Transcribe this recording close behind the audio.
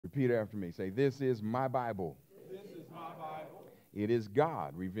Repeat after me. Say, this is my Bible. This is my Bible. It is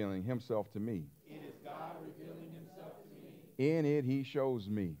God revealing himself to me. It is God revealing himself to me. In it he shows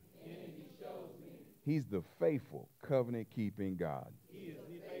me. In it he shows me. He's the faithful, covenant-keeping God. He is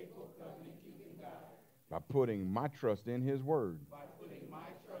the faithful, covenant-keeping God. By putting my trust in his word. By putting my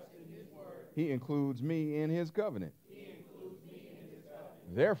trust in his word. He includes me in his covenant. He includes me in his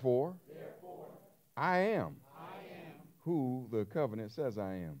covenant. Therefore, I am I am who the covenant says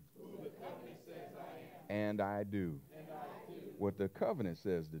I am. who the covenant says I am. And I do And I do what the covenant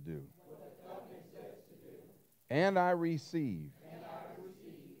says to do. what the covenant says to do. And I receive And I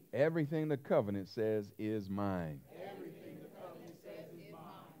receive everything the covenant says is mine. everything the covenant says is mine.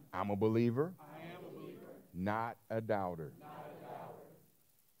 I'm a believer, I am a believer, not a doubter. not a doubter.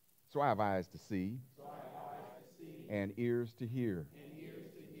 So I have eyes to see So I have eyes to see and ears to hear and ears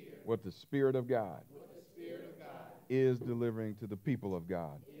to hear what the Spirit of God what the Spirit of God is delivering to the people of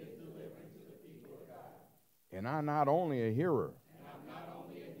God. is delivering to the people of God. And I'm not only a hearer, And I'm not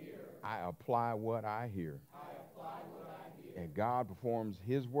only a hearer, I apply what I hear. I apply what I hear. And God performs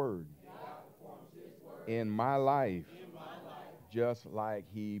his word God performs his word in my life in my life just like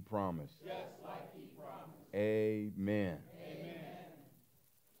he promised. just like he promised. Amen. Amen.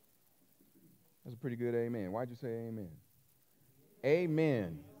 That's a pretty good amen. Why'd you say amen?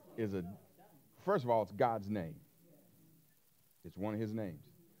 Amen is first of all, it's God's name. It's one of his names.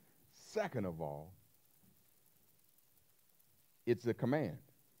 Second of all, it's a command.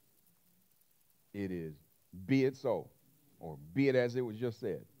 It is, be it so, or be it as it was just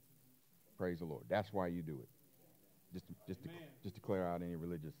said. Praise the Lord. That's why you do it. Just to clear out any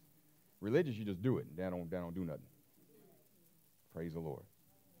religious, you just do it. That don't do nothing. Praise the Lord.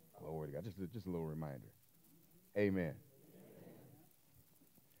 Glory to God. Just a little reminder. Amen.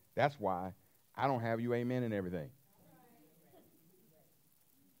 That's why I don't have you amen and everything.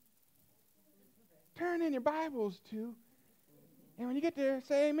 Turn in your Bibles to, and when you get there,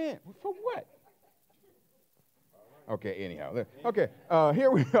 say amen. For what? Okay, anyhow. Okay, here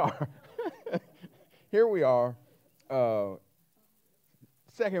we are. Here we are.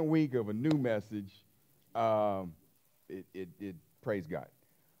 Second week of a new message. Praise God.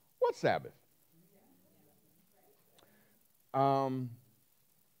 What's Sabbath?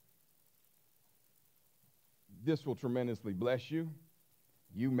 This will tremendously bless you.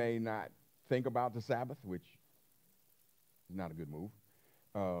 You may not think about the Sabbath, which is not a good move,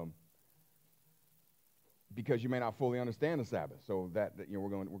 because you may not fully understand the Sabbath. So that we're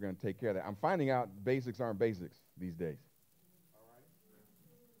going to take care of that. I'm finding out basics aren't basics these days. All right.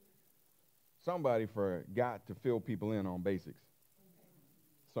 Somebody forgot to fill people in on basics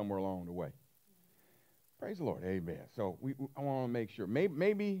somewhere along the way. Praise the Lord. Amen. So I want to make sure.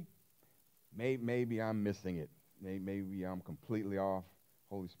 Maybe I'm missing it. Maybe I'm completely off.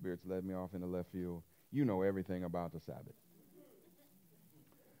 Holy Spirit's led me off in the left field. You know everything about the Sabbath.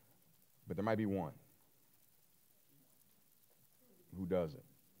 But there might be one who doesn't.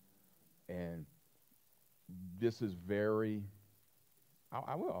 And this is very,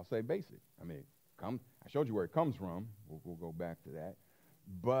 I'll say basic. I mean, I showed you where it comes from. We'll go back to that.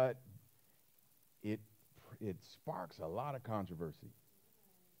 But it sparks a lot of controversy.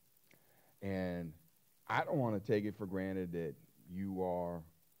 And I don't want to take it for granted that you are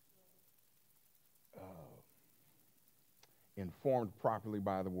informed properly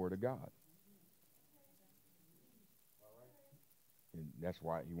by the Word of God. And that's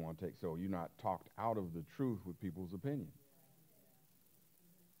why you want to so you're not talked out of the truth with people's opinion.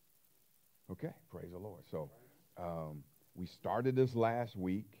 Okay, praise the Lord. So we started this last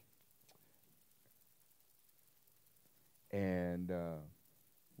week, and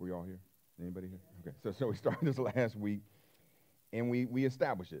were you all here? Anybody here? Okay, so we started this last week, and we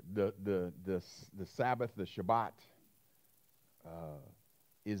established it. The Sabbath, the Shabbat,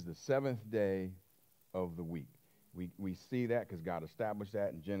 is the seventh day of the week. We see that because God established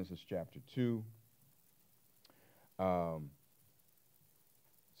that in Genesis chapter 2.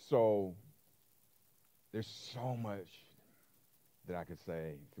 So there's so much that I could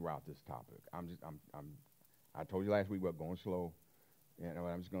say throughout this topic. I told you last week we're going slow, and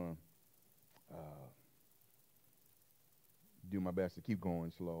I'm just going to do my best to keep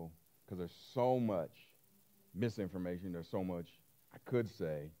going slow because there's so much misinformation. There's so much I could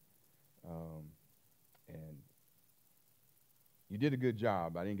say, and you did a good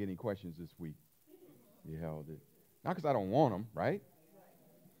job. I didn't get any questions this week. You held it. Not because I don't want them, right?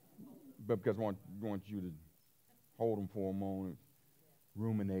 But because I want you to hold them for a moment,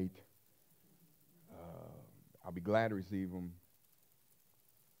 ruminate. I'll be glad to receive them.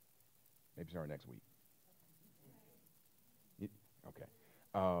 Maybe start next week. Okay.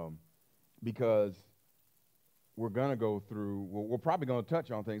 because we're going to go through, we're probably going to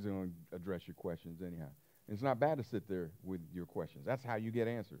touch on things that are going to address your questions anyhow. And it's not bad to sit there with your questions. That's how you get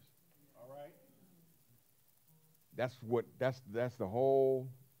answers. All right. That's the whole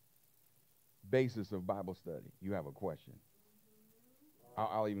basis of Bible study. You have a question.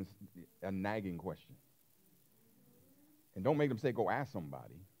 I'll even, a nagging question. And don't make them say, go ask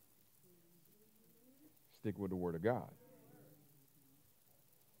somebody. Stick with the Word of God.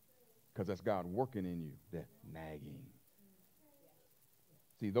 Because that's God working in you, that nagging.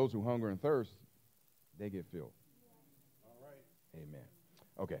 See, those who hunger and thirst, they get filled. All right. Amen.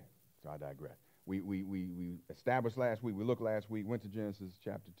 Okay, so I digress. We established last week, we looked last week, went to Genesis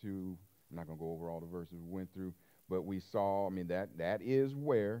chapter 2. I'm not going to go over all the verses we went through, but we saw, that is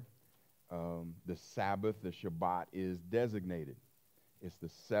where the Sabbath, the Shabbat, is designated. It's the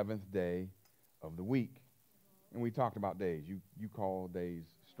seventh day of the week. And we talked about days. You call days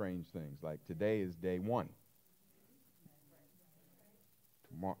strange things. Like today is day 1.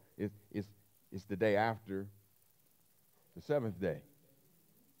 Tomorrow it's the day after the seventh day.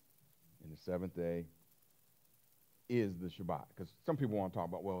 And the seventh day is the Shabbat. Because some people want to talk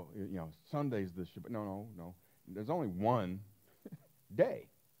about, well, Sunday's the Shabbat. No. There's only one day.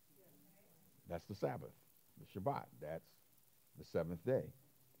 That's the Sabbath, the Shabbat. That's the seventh day.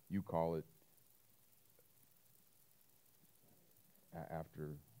 You call it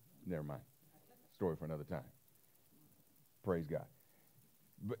after, never mind. Story for another time. Praise God.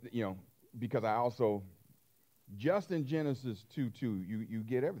 But, because I also, just in Genesis 2:2, you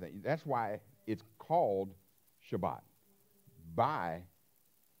get everything. That's why it's called Shabbat. By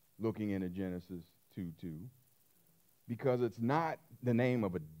looking into Genesis 2:2, because it's not the name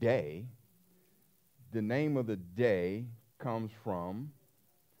of a day. The name of the day comes from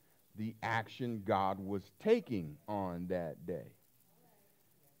the action God was taking on that day.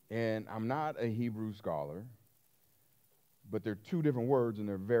 And I'm not a Hebrew scholar, but they're two different words and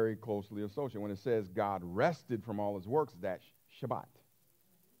they're very closely associated. When it says God rested from all his works, that's Shabbat,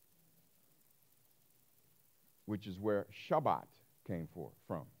 which is where Shabbat came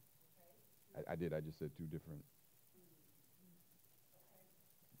from. I just said two different.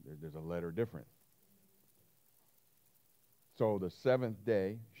 There's a letter different. So the seventh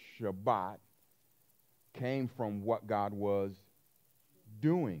day, Shabbat, came from what God was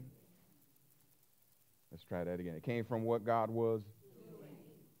doing. Let's try that again. It came from what God was doing.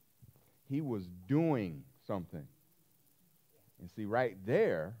 He was doing something. And see, right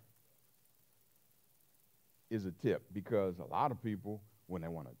there is a tip, because a lot of people, when they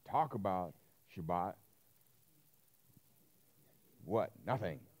want to talk about Shabbat, what?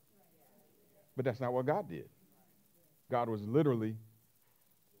 Nothing. But that's not what God did. God was literally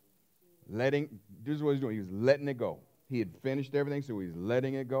this is what he's doing. He was letting it go. He had finished everything, so he's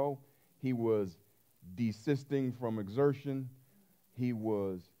letting it go. He was desisting from exertion. He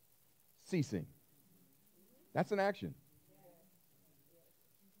was ceasing. That's an action.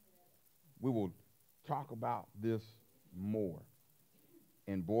 We will talk about this more.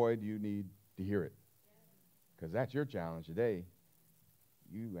 And boy, do you need to hear it. Because that's your challenge today.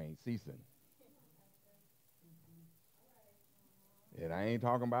 You ain't ceasing. And I ain't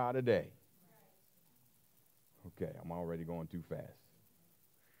talking about a day. Okay, I'm already going too fast.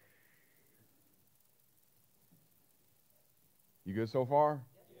 You good so far?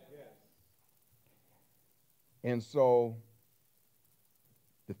 Yes. And so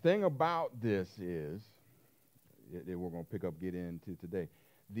the thing about this is, that we're going to get into today,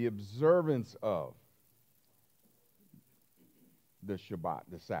 the observance of the Shabbat,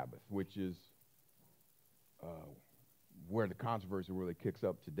 the Sabbath, which is where the controversy really kicks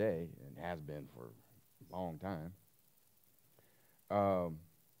up today and has been for a long time,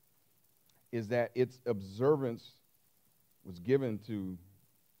 is that its observance was given to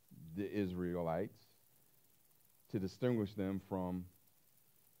the Israelites to distinguish them from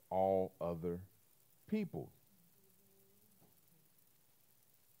all other people.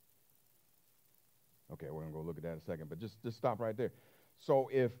 Okay, we're going to go look at that in a second, but just stop right there. So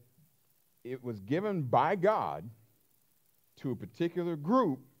if it was given by God to a particular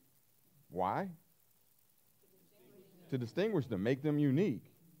group, why? To distinguish them, make them unique,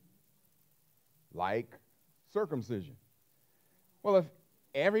 like circumcision. Well, if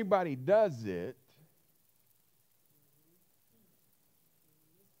everybody does it,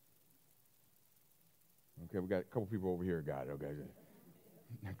 okay, we got a couple people over here got it, okay.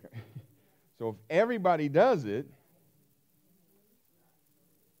 Okay. So if everybody does it,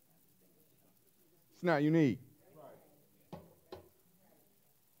 it's not unique.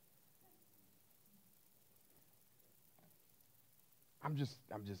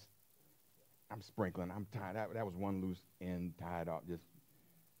 I'm sprinkling. I'm tied. That was one loose end tied up. Just,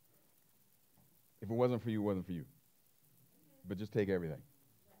 if it wasn't for you, it wasn't for you. But just take everything.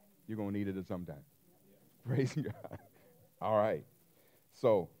 You're going to need it at some time. Praise God. All right.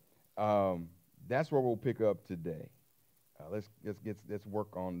 So that's where we'll pick up today. Let's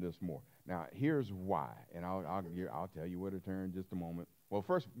work on this more. Now, here's why, and I'll tell you where to turn in just a moment. Well,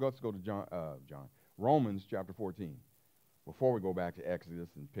 first, let's go to Romans chapter 14, before we go back to Exodus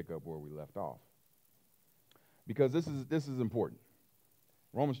and pick up where we left off, because this is important.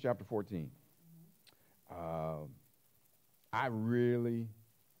 Romans chapter 14. I really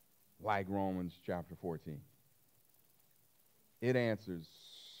like Romans chapter 14. It answers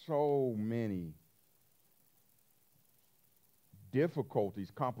so many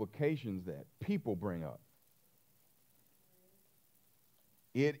difficulties, complications that people bring up.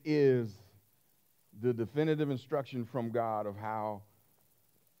 It is the definitive instruction from God of how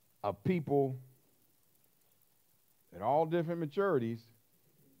a people at all different maturities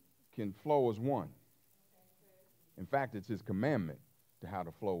can flow as one. In fact, it's his commandment to how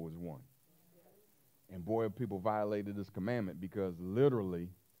to flow as one. And boy, people violated this commandment, because literally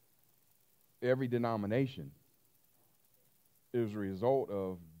every denomination is a result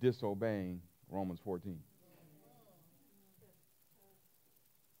of disobeying Romans 14.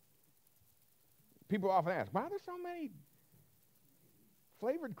 People often ask, why are there so many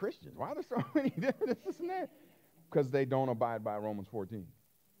flavored Christians? Why are there so many this and that? Because they don't abide by Romans 14.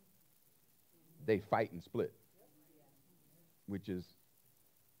 They fight and split, which is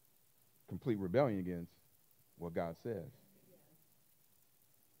complete rebellion against what God says.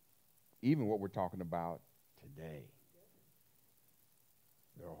 Even what we're talking about today.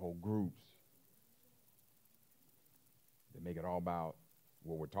 There are whole groups that make it all about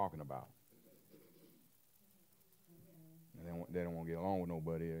what we're talking about. And they don't want to get along with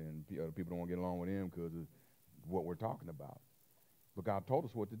nobody, and other people don't want to get along with them because of what we're talking about. But God told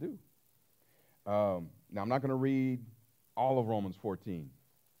us what to do. Now, I'm not going to read all of Romans 14.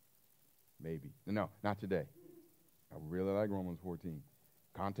 Maybe. No, not today. I really like Romans 14.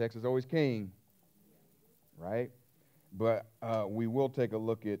 Context is always king, right? But we will take a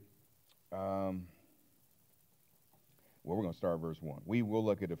look at, well, we're going to start verse 1. We will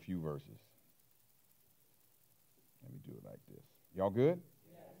look at a few verses. Let me do it like this. Y'all good?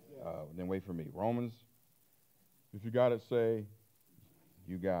 Yes. Then wait for me. Romans, if you got it, say,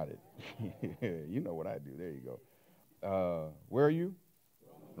 you got it. You know what I do. There you go. Where are you?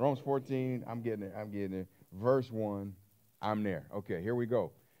 Romans 14. I'm getting it. Verse 1. I'm there. Okay, here we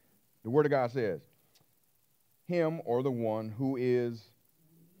go. The Word of God says, him, or the one who is,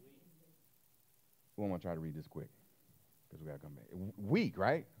 well, I'm going to try to read this quick because we got to come back. Weak,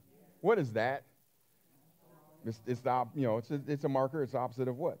 right? What is that? It's a marker. It's the opposite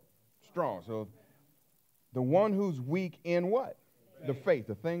of what? Strong. So the one who's weak in what? The faith,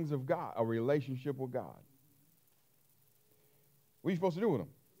 the things of God, a relationship with God. What are you supposed to do with them?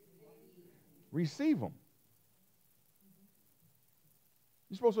 Receive them.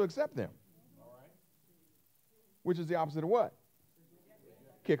 You're supposed to accept them. Which is the opposite of what?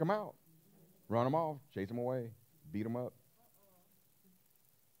 Kick them out. Run them off. Chase them away. Beat them up.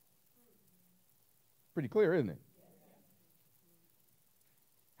 Pretty clear, isn't it?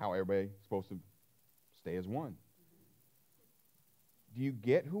 How everybody's supposed to stay as one. Do you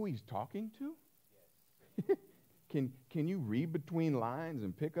get who he's talking to? Can you read between lines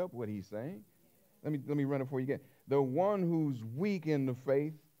and pick up what he's saying? Let me run it for you again. The one who's weak in the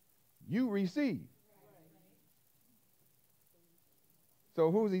faith, you receive. So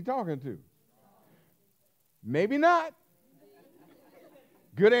who's he talking to? Maybe not.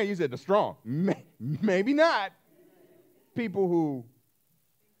 Good answer. You said the strong. Maybe not. People who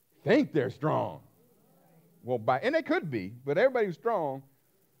think they're strong. Well, and they could be, but everybody who's strong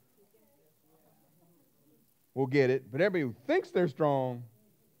will get it. But everybody who thinks they're strong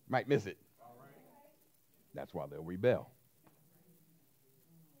might miss it. That's why they'll rebel.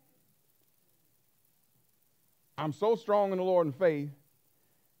 I'm so strong in the Lord and faith.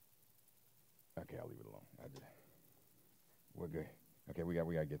 Okay, I'll leave it alone. We're good. Okay, we got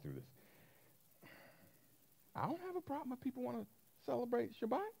to get through this. I don't have a problem if people want to celebrate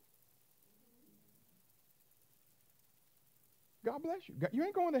Shabbat. God bless you. You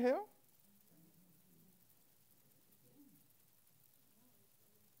ain't going to hell.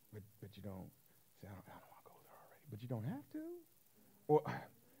 But you don't. See, I don't want to go there already. But you don't have to. Well,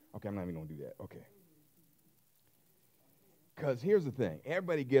 okay, I'm not even going to do that. Okay. Because here's the thing.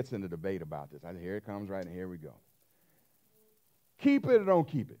 Everybody gets in a debate about this. Here it comes, right, and here we go. Keep it or don't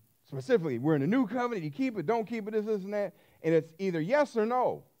keep it. Specifically, we're in the new covenant. You keep it, don't keep it, this and that. And it's either yes or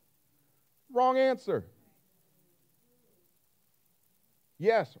no. Wrong answer.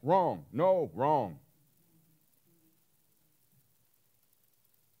 Yes, wrong. No, wrong.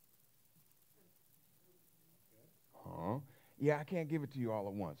 Huh? Yeah, I can't give it to you all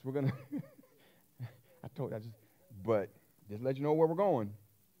at once. We're going to, but just let you know where we're going.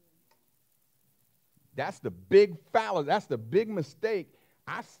 That's the big fallacy. That's the big mistake.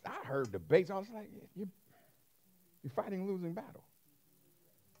 I heard debates. I was like, you're fighting a losing battle.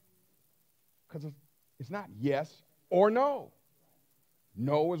 Because it's not yes or no.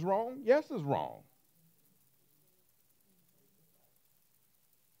 No is wrong. Yes is wrong.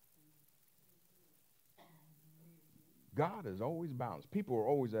 God is always balanced. People are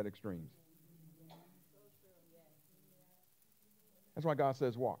always at extremes. That's why God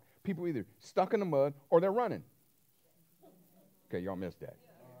says walk. People either stuck in the mud or they're running. Okay, y'all missed that.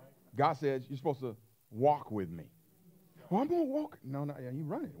 God says you're supposed to walk with me. Well, I'm going to walk. No, you're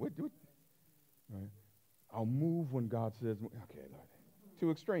running. What? Right. I'll move when God says, okay, Lord.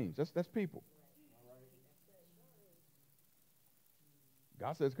 Two extremes. That's people.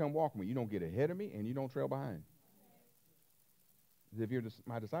 God says, come walk with me. You don't get ahead of me and you don't trail behind. If you're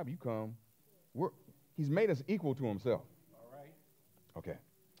my disciple, you come. He's made us equal to himself. All right. Okay.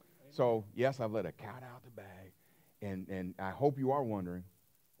 So, yes, I've let a cat out the bag. And I hope you are wondering,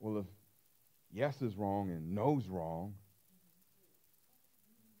 well, if yes is wrong and no's wrong,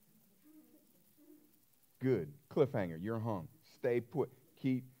 good. Cliffhanger. You're hung. Stay put.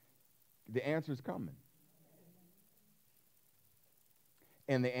 Keep. The answer's coming.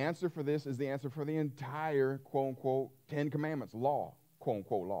 And the answer for this is the answer for the entire, quote, unquote, 10 Commandments, law, quote,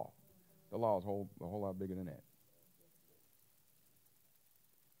 unquote, law. The law is a whole lot bigger than that.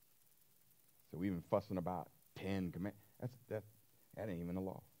 So we've been fussing about 10 Commandments. That ain't even the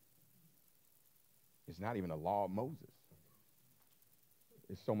law. It's not even the law of Moses.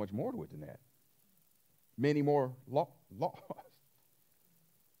 There's so much more to it than that. Many more laws.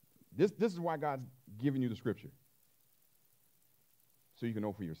 This is why God's giving you the scripture. So you can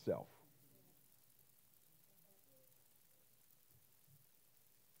know for yourself.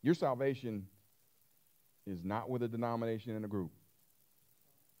 Your salvation is not with a denomination and a group.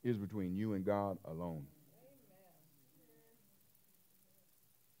 It is between you and God alone.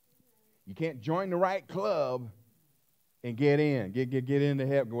 You can't join the right club and get in. Get into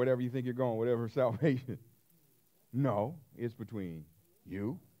heaven, whatever you think you're going, whatever salvation. No, it's between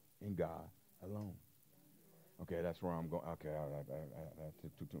you and God alone. Okay, that's where I'm going. Okay,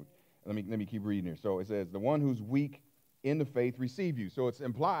 let me keep reading here. So it says, the one who's weak in the faith receive you. So it's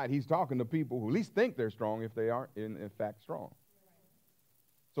implied he's talking to people who at least think they're strong if they aren't in fact strong.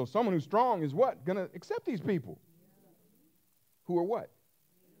 So someone who's strong is what? Going to accept these people who are what?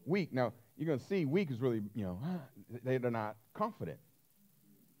 Weak. Now, you're going to see weak is really, they're not confident.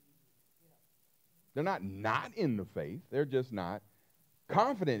 They're not in the faith. They're just not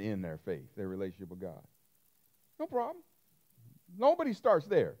confident in their faith, their relationship with God. No problem. Nobody starts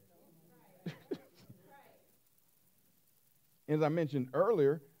there. As I mentioned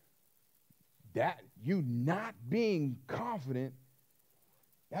earlier, that you not being confident,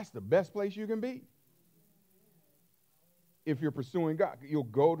 that's the best place you can be. If you're pursuing God, you'll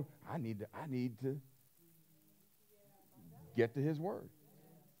go to, I need to get to his word.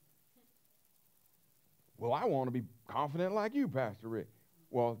 Well, I want to be confident like you, Pastor Rick.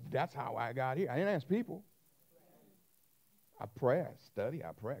 Well, that's how I got here. I didn't ask people. I pray, I study,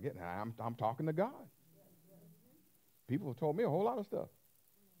 I pray. I'm talking to God. People have told me a whole lot of stuff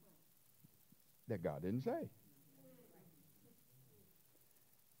that God didn't say.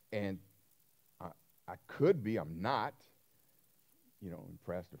 And I could be, I'm not,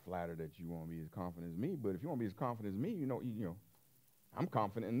 impressed or flattered that you want to be as confident as me. But if you want to be as confident as me, I'm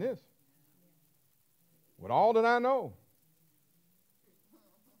confident in this. With all that I know,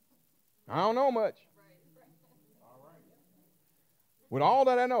 I don't know much. With all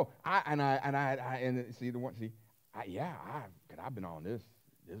that I know, I've been on this.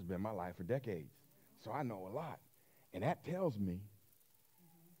 This has been my life for decades, so I know a lot, and that tells me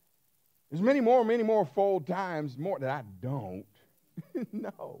there's many more fold times more that I don't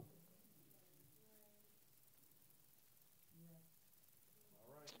know.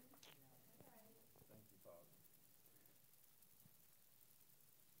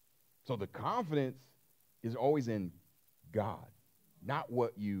 So the confidence is always in God, not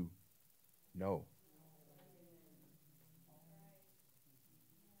what you know.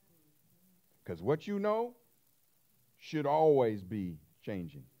 Because what you know should always be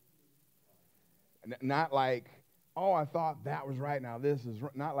changing. Not like, oh, I thought that was right, now this is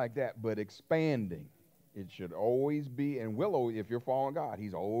not like that, but expanding. It should always be, and will always, if you're following God,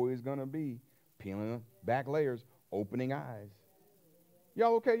 he's always going to be peeling back layers, opening eyes.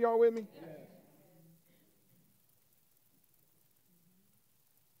 Y'all okay? Y'all with me? Yes.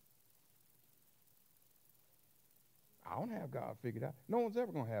 I don't have God figured out. No one's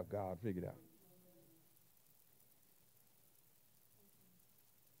ever going to have God figured out.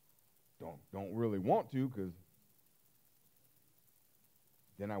 Don't really want to, because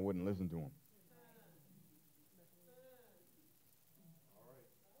then I wouldn't listen to him.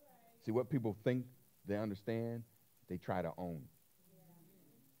 See, what people think they understand, they try to own.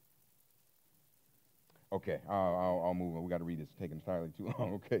 Okay, I'll move on. We got to read this. It's taking entirely too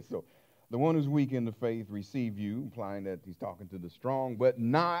long. Okay, so the one who's weak in the faith receive you, implying that he's talking to the strong, but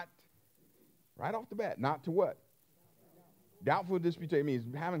not, right off the bat, not to what? Doubtful disputation means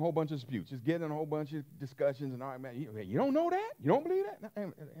having a whole bunch of disputes, just getting in a whole bunch of discussions and all that. You don't know that? You don't believe that? No, I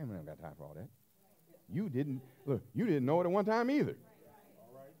haven't got time for all that. You didn't know it at one time either.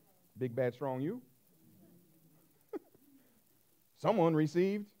 Big, bad, strong you. Someone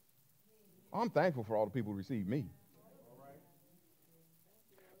received. I'm thankful for all the people who received me.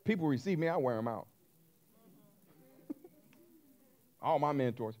 People receive me, I wear them out. All my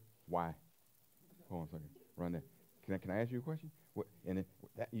mentors. Why? Hold on a second. Run that. Can I ask you a question? What? And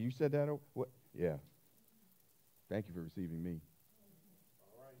you said that? What? Yeah. Thank you for receiving me.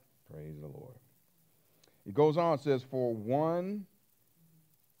 All right. Praise the Lord. It goes on, it says, for one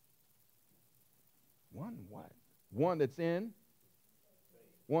what? One that's in?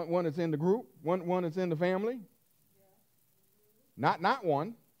 One that's in the group? One that's in the family? Not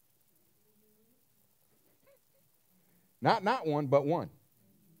one. Not one, but one.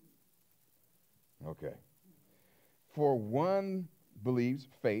 Okay. For one believes,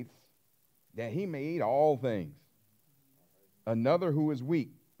 faith, that he may eat all things. Another who is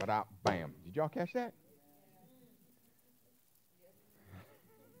weak, but bam. Did y'all catch that?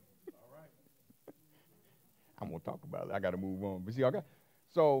 All right. I'm going to talk about it. I got to move on. But see,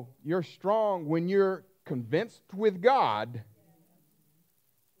 so you're strong when you're convinced with God.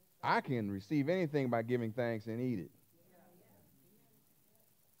 I can receive anything by giving thanks and eat it.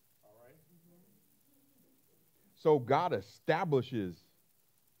 All right. So God establishes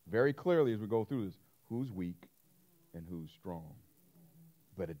very clearly as we go through this who's weak and who's strong.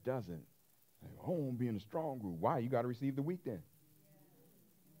 But it doesn't. I won't be in the strong group. Why? You got to receive the weak then.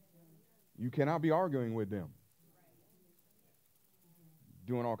 You cannot be arguing with them.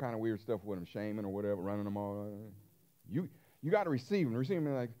 Doing all kind of weird stuff with them, shaming or whatever, running them all. You got to receive them. Receive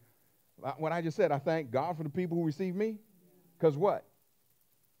them like what I just said. I thank God for the people who receive me. Because what?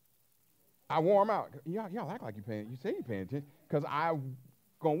 I wore them out. Y'all act like you're paying. You say you're paying attention. Because I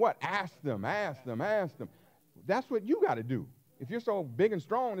going what? Ask them. That's what you got to do. If you're so big and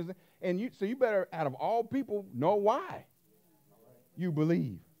strong, so you better, out of all people, know why you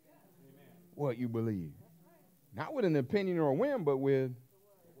believe what you believe. Not with an opinion or a whim, but with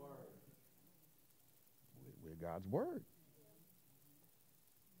God's word.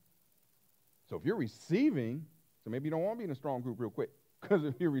 So if you're receiving, so maybe you don't want to be in a strong group real quick, because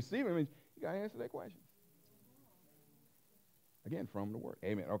if you're receiving, it means you got to answer that question. Again, from the word.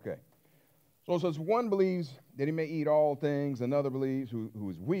 Amen. Okay. So it says one believes that he may eat all things, another believes who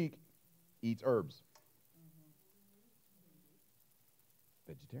is weak eats herbs.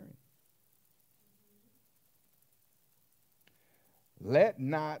 Vegetarian. Let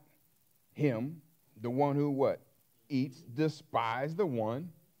not him, the one who what? Eats, despise the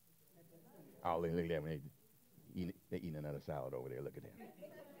one. Oh, look at that. They're eating another salad over there. Look at that.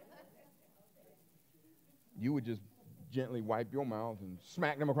 You would just gently wipe your mouth and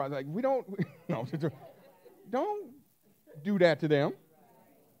smack them across. Like, we don't, no, don't do that to them.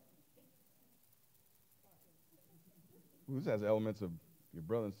 This has elements of your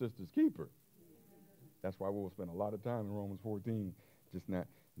brother and sister's keeper. That's why we'll spend a lot of time in Romans 14, just not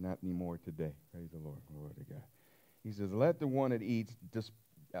anymore today. Praise the Lord. Glory to God. He says, let the one that eats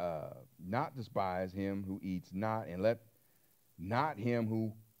not despise him who eats not, and let not him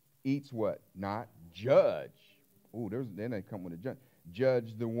who eats what? Not judge. Oh, then they come with a judge.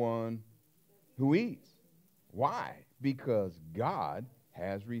 Judge the one who eats. Why? Because God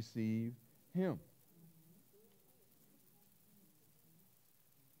has received him.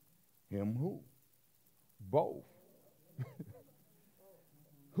 Him who? Both.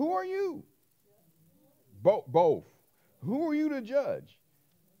 Who are you? Both. Who are you to judge?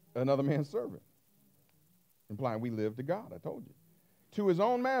 Another man's servant. Implying we live to God, I told you. To his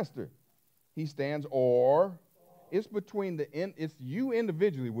own master he stands, or it's it's you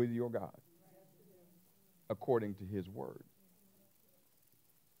individually with your God, according to his word.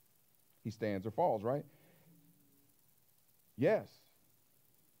 He stands or falls, right? Yes.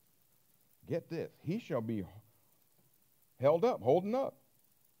 Get this. He shall be held up, holding up.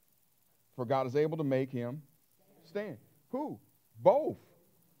 For God is able to make him stand. Who? Both.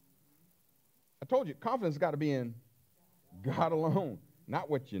 I told you, confidence has got to be in God alone, not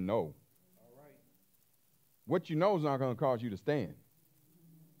what you know. What you know is not going to cause you to stand.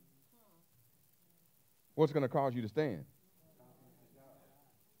 What's going to cause you to stand?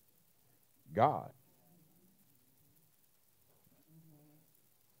 God.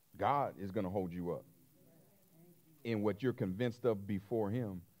 God is going to hold you up in what you're convinced of before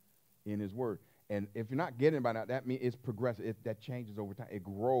him in his word. And if you're not getting it by now, that means it's progressive. That changes over time. It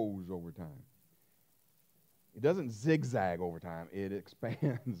grows over time. It doesn't zigzag over time. It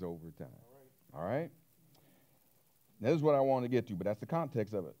expands over time. All right? This is what I want to get to, but that's the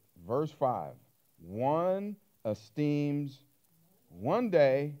context of it. Verse 5. One esteems one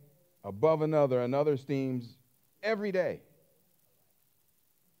day above another. Another esteems every day.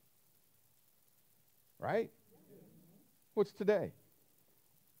 Right? What's today?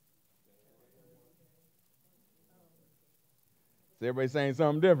 So everybody's saying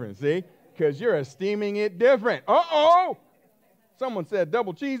something different, see? Because you're esteeming it different. Uh-oh! Someone said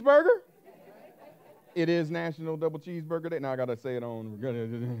double cheeseburger. It is National Double Cheeseburger Day. Now I got to say it on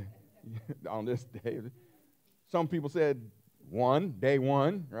this day. Some people said day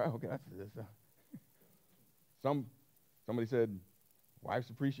one. Right? Okay, somebody said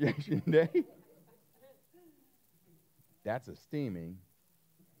Wife's Appreciation Day. That's esteeming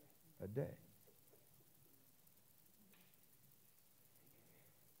a day.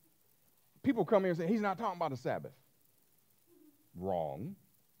 People come here and say, he's not talking about the Sabbath. Wrong.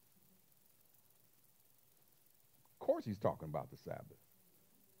 Of course he's talking about the Sabbath.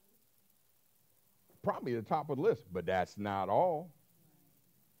 Probably at the top of the list, but that's not all.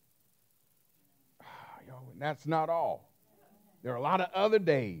 That's not all. There are a lot of other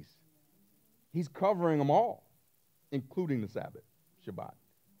days. He's covering them all, including the Sabbath, Shabbat,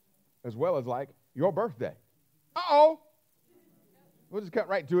 as well as like your birthday. Uh-oh. We'll just get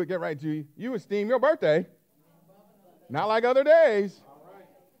right to you. You esteem your birthday, not like other days.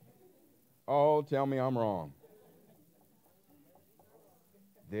 Oh, tell me I'm wrong.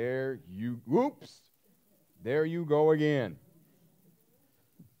 There you go again.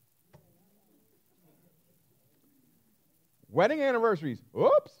 Wedding anniversaries.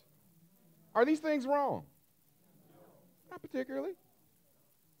 Oops. Are these things wrong? Not particularly.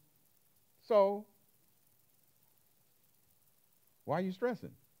 So, why are you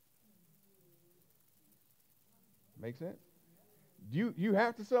stressing? Make sense? Do you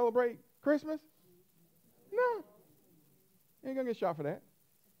have to celebrate Christmas? No. You ain't going to get shot for that.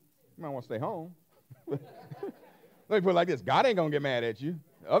 You might want to stay home. Let me put it like this. God ain't going to get mad at you.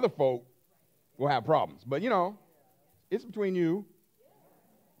 Other folk will have problems. But, it's between you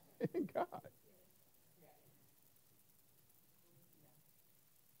and God.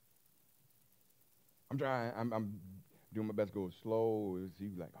 I'm doing my best to go slow.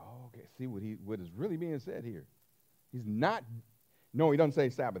 He's like, oh, okay, see what is really being said here. He's not, no, he doesn't say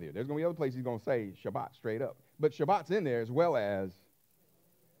Sabbath here. There's going to be other places he's going to say Shabbat straight up. But Shabbat's in there as well as,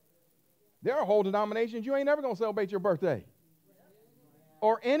 there are whole denominations you ain't never going to celebrate your birthday.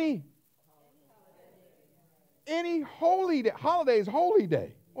 Or any holy day. Holiday's holy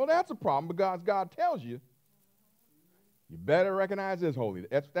day. Well, that's a problem because God tells you, you better recognize this holy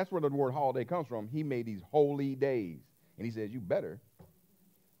day. That's where the word holiday comes from. He made these holy days. And he says, you better.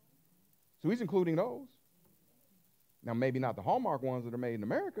 So he's including those. Now, maybe not the Hallmark ones that are made in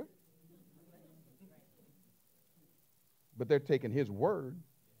America. But they're taking his word.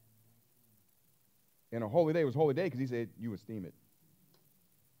 And a holy day was holy day because he said, you esteem it.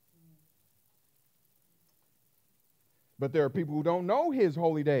 But there are people who don't know his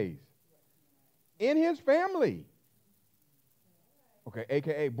holy days in his family. Okay,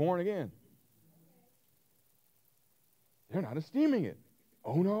 a.k.a. born again. They're not esteeming it.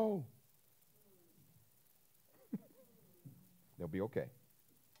 Oh, no. They'll be okay.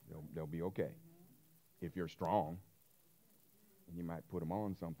 They'll be okay. If you're strong, and you might put them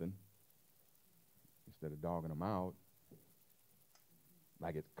on something instead of dogging them out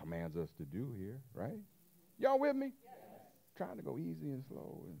like it commands us to do here, right? Y'all with me? Yes. Trying to go easy and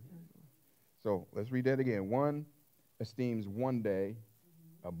slow. So let's read that again. One esteems one day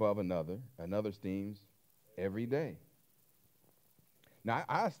above another. Another esteems every day. Now,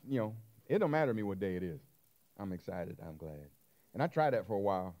 it don't matter to me what day it is. I'm excited. I'm glad. And I tried that for a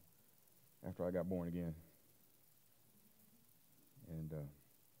while after I got born again. And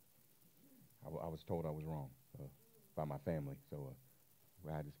I was told I was wrong by my family. So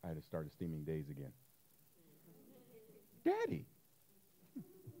I just started esteeming days again. Daddy,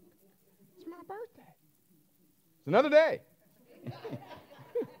 it's my birthday. It's another day.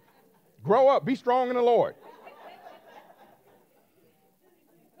 Grow up. Be strong in the Lord.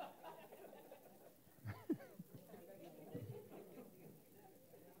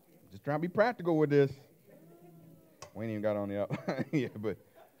 Just trying to be practical with this. We ain't even got on the up. Yeah, but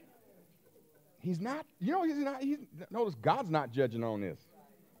he's not, notice God's not judging on this.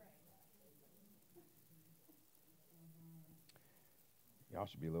 Y'all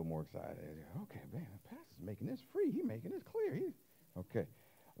should be a little more excited. Okay, man, the pastor's making this free. He's making this clear. Okay.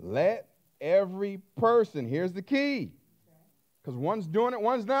 Let every person, here's the key, because one's doing it,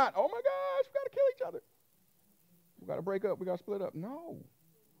 one's not. Oh, my gosh, we got to kill each other. We got to break up. We got to split up. No.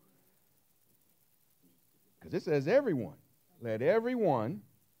 Because it says everyone. Let everyone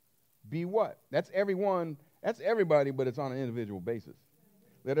be what? That's everyone. That's everybody, but it's on an individual basis.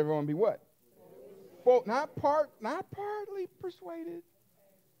 Let everyone be what? Not partly persuaded.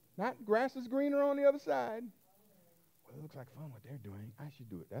 Not grass is greener on the other side. Well, it looks like fun what they're doing. I should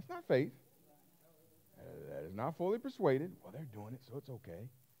do it. That's not faith. That is not fully persuaded. Well, they're doing it, so it's okay.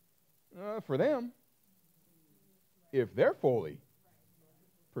 For them, if they're fully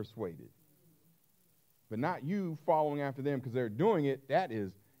persuaded, but not you following after them because they're doing it, that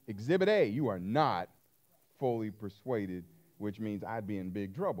is exhibit A. You are not fully persuaded, which means I'd be in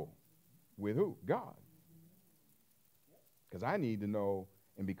big trouble. With who? God. Because I need to know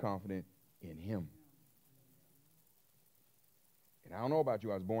and be confident in him. And I don't know about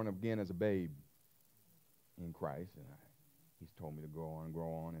you. I was born again as a babe in Christ, and he's told me to grow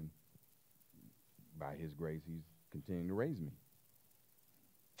on, and by his grace, he's continuing to raise me.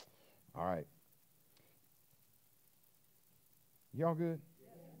 All right. Y'all good?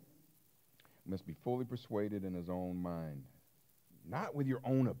 Yes. Must be fully persuaded in his own mind, not with your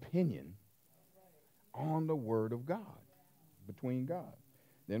own opinion, on the word of God, between God.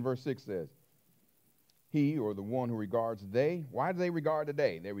 Then verse 6 says, he, or the one who regards they, why do they regard the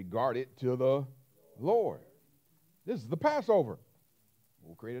day? They regard it to the Lord. This is the Passover.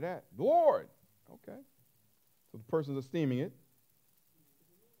 Who created that? The Lord. Okay. So the person's esteeming it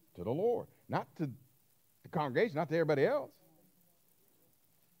to the Lord, not to the congregation, not to everybody else.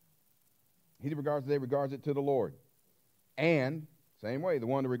 He that regards the day regards it to the Lord. And, same way, the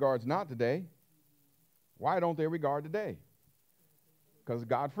one that regards not today, why don't they regard today? Because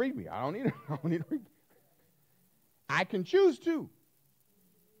God freed me. I don't need to. I can choose to,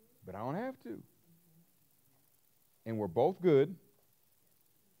 but I don't have to. And we're both good,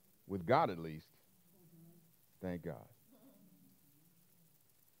 with God at least. Thank God.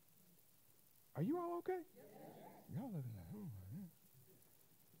 Are you all okay? Y'all looking like, oh, man.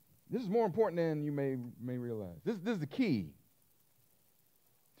 This is more important than you may realize. This is the key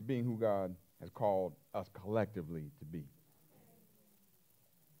to being who God has called us collectively to be.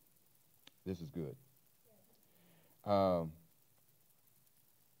 This is good. And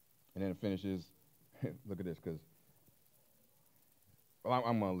then it finishes. Look at this, because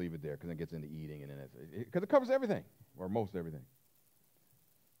I'm going to leave it there because it gets into eating, and then because it covers everything, or most everything.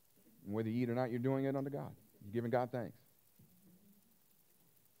 And whether you eat or not, you're doing it unto God. You're giving God thanks.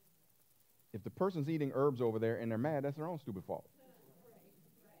 If the person's eating herbs over there and they're mad, that's their own stupid fault.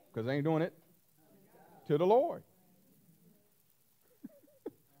 Because they ain't doing it to the Lord.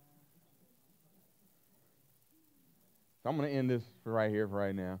 So I'm going to end this for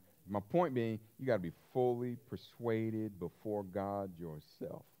right now. My point being, you got to be fully persuaded before God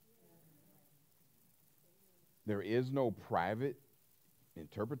yourself. There is no private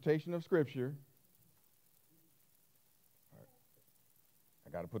interpretation of Scripture. I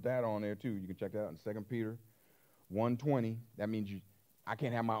got to put that on there too. You can check that out in 2 Peter 1:20. That means I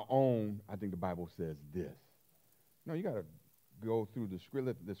can't have my own. I think the Bible says this. No, you got to go through the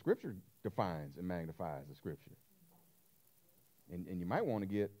Scripture. The Scripture defines and magnifies the Scripture. And you might want to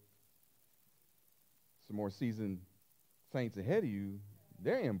get some more seasoned saints ahead of you,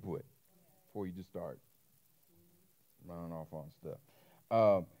 their input, before you just start running off on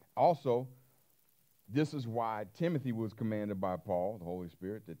stuff. Also, this is why Timothy was commanded by Paul, the Holy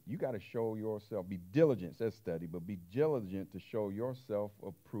Spirit, that you got to show yourself, be diligent, says study, but be diligent to show yourself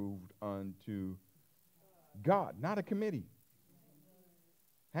approved unto God, not a committee.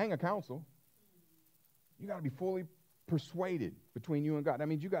 Hang a council. You got to be fully persuaded between you and God. That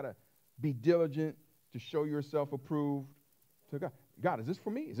means you got to be diligent to show yourself approved to God. God, is this for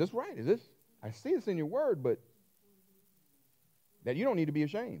me? Is this right? Is this? I see this in your word, but that you don't need to be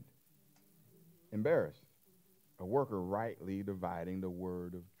ashamed, embarrassed. A worker rightly dividing the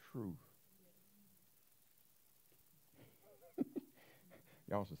word of truth.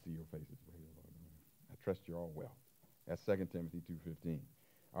 Y'all should see your faces. I trust you're all well. That's 2 Timothy 2:15.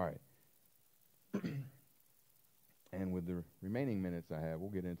 All right. And with the remaining minutes I have, we'll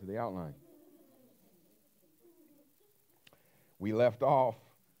get into the outline. We left off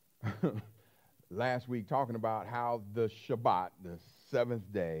last week talking about how the Shabbat, the seventh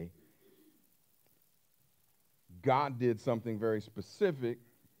day, God did something very specific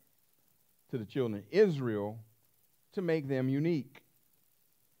to the children of Israel to make them unique.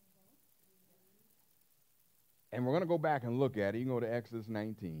 And we're going to go back and look at it. You can go to Exodus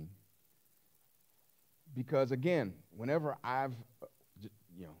 19. Because again, whenever I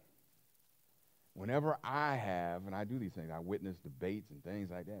have, and I do these things, I witness debates and things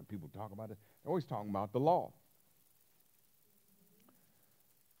like that, and people talk about it, they're always talking about the law.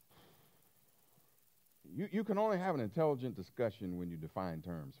 You can only have an intelligent discussion when you define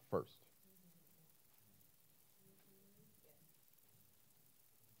terms first.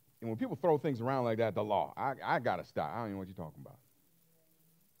 And when people throw things around like that, the law, I got to stop. I don't even know what you're talking about.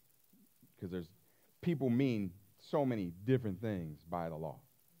 Because people mean so many different things by the law.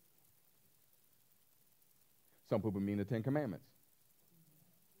 Some people mean the Ten Commandments.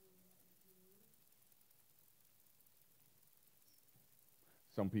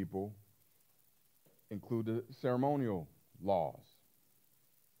 Some people include the ceremonial laws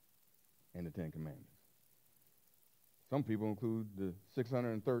in the Ten Commandments. Some people include the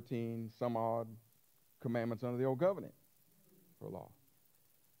 613 some odd commandments under the Old Covenant for law.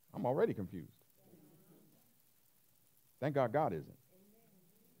 I'm already confused. Thank God God isn't.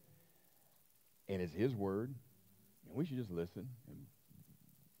 And it's His word, and we should just listen and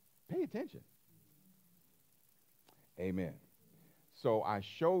pay attention. Amen. So I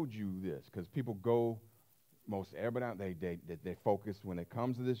showed you this because people go, most everybody, they focus, when it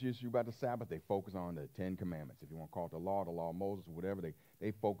comes to this issue about the Sabbath, they focus on the Ten Commandments. If you want to call it the law of Moses, or whatever,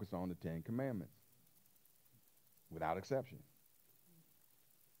 they focus on the Ten Commandments without exception.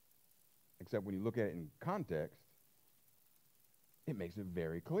 Except when you look at it in context, it makes it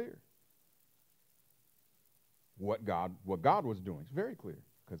very clear what God was doing. It's very clear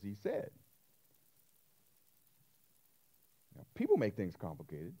because He said. Now, people make things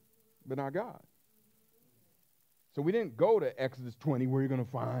complicated, but not God. So we didn't go to Exodus 20 where you're going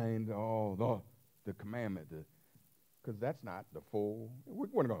to find the commandment, because that's not the full.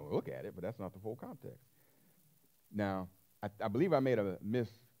 We're going to look at it, but that's not the full context. Now, I believe I made a misspeak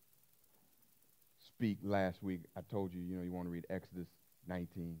last week. I told you, you want to read Exodus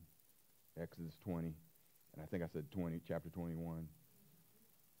 19, Exodus 20, and I think I said 20, chapter 21.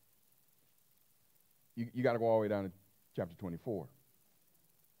 You got to go all the way down to chapter 24,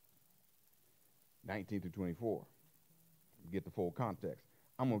 19 to 24. Get the full context.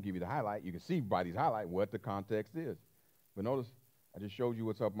 I'm going to give you the highlight. You can see by these highlights what the context is. But notice, I just showed you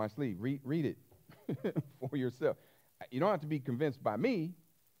what's up my sleeve. Read it for yourself. You don't have to be convinced by me.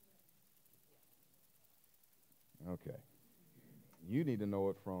 Okay. You need to know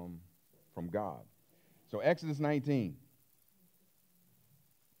it from God. So Exodus 19.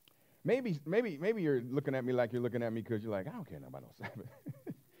 Maybe you're looking at me like you're looking at me because you're like, I don't care nothing about no Sabbath.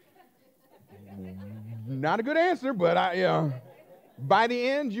 Not a good answer, but by the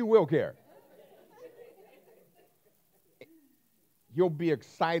end, you will care. You'll be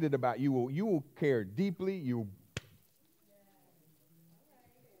excited about you will care deeply.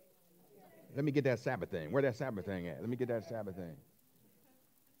 Let me get that Sabbath thing. Where that Sabbath thing at? Let me get that Sabbath thing.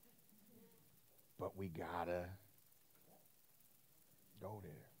 But we gotta go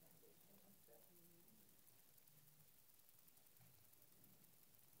there.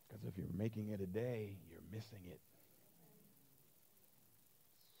 Because if you're making it a day, you're missing it.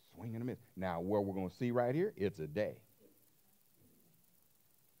 Swing and a miss. Now, what we're going to see right here, it's a day.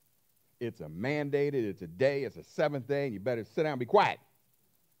 It's a mandated, it's a day, it's a seventh day, and you better sit down and be quiet,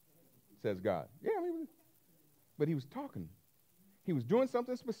 says God. Yeah, but He was talking. He was doing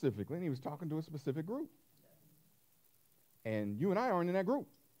something specifically, and He was talking to a specific group. And you and I aren't in that group.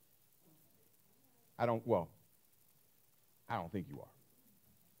 I don't think you are.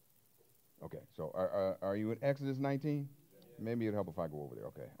 Okay, so are you in Exodus 19? Maybe it'll help if I go over there.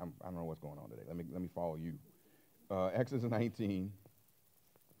 Okay, I don't know what's going on today. Let me follow you. Exodus 19.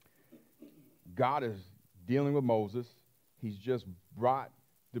 God is dealing with Moses. He's just brought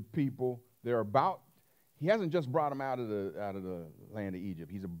the people. He hasn't just brought them out of the land of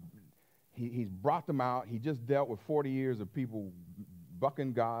Egypt. He's brought them out. He just dealt with 40 years of people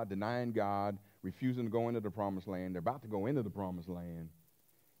bucking God, denying God, refusing to go into the promised land. They're about to go into the promised land.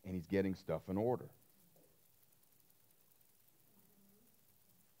 And He's getting stuff in order.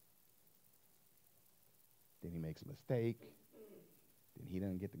 Then He makes a mistake. Then He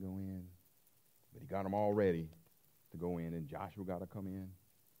doesn't get to go in. But He got them all ready to go in, and Joshua got to come in.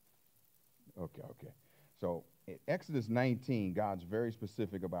 Okay. So in Exodus 19, God's very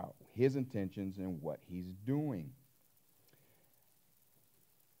specific about his intentions and what he's doing.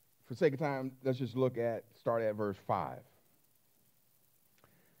 For sake of time, let's just start at verse 5.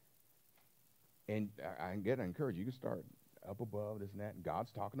 And I encourage you to start up above this and that. And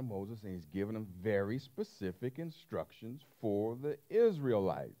God's talking to Moses, and he's giving him very specific instructions for the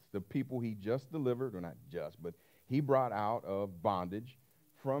Israelites, the people he just delivered, or not just, but he brought out of bondage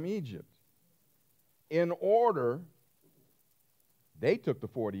from Egypt. In order, they took the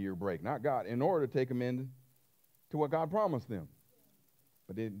 40-year break, not God, in order to take them into what God promised them.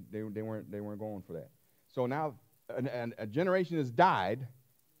 But they weren't going for that. So now a generation has died,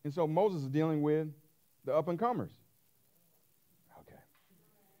 and so Moses is dealing with the up-and-comers. Okay.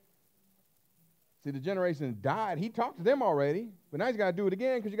 See, the generation died. He talked to them already, but now he's got to do it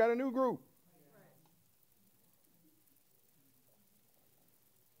again because you got a new group.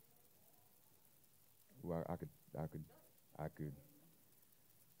 Well, I could.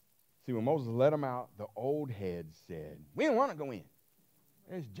 See, when Moses let them out, the old heads said, "We don't want to go in.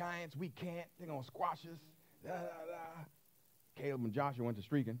 There's giants. We can't. They're going to squash us." Da, da, da. Caleb and Joshua went to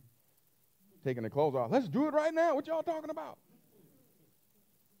streaking, taking their clothes off. "Let's do it right now. What y'all talking about?"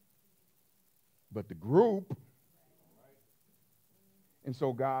 But the group, and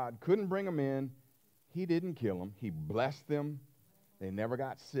so God couldn't bring them in. He didn't kill them. He blessed them. They never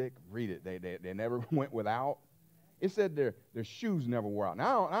got sick. Read it. They never went without. It said their shoes never wore out.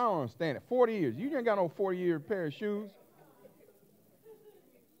 Now, I don't understand it. 40 years. You ain't got no 40-year pair of shoes.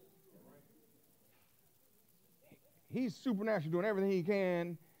 He's supernaturally doing everything he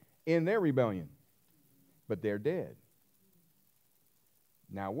can in their rebellion. But they're dead.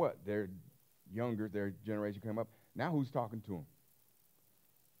 Now what? They're younger. Their generation came up. Now who's talking to them?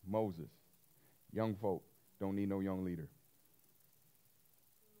 Moses. Young folk don't need no young leader.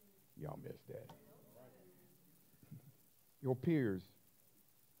 Y'all missed that. Your peers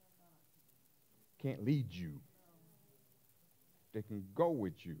can't lead you. They can go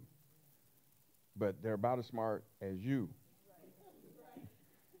with you, but they're about as smart as you.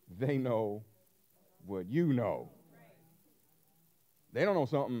 They know what you know. They don't know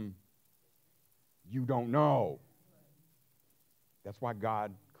something you don't know. That's why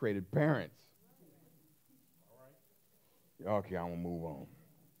God created parents. Okay, I'm going to move on.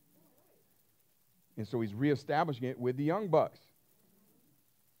 And so he's reestablishing it with the young bucks.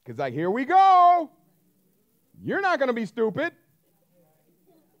 Because like, here we go. You're not going to be stupid.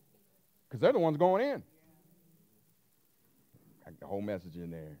 Because they're the ones going in. Got the whole message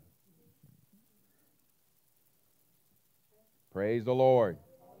in there. Praise the Lord.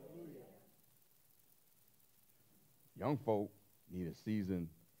 Young folk need a seasoned,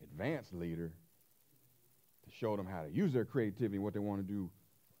 advanced leader to show them how to use their creativity and what they want to do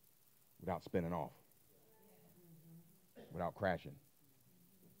without spinning off, without crashing,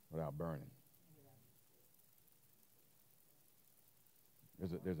 without burning.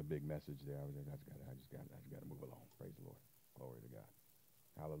 There's a big message there. I just got to move along. Praise the Lord. Glory to God.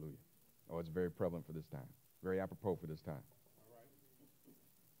 Hallelujah. Oh, it's very prevalent for this time. Very apropos for this time.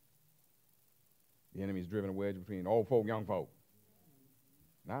 The enemy's driven a wedge between old folk, young folk.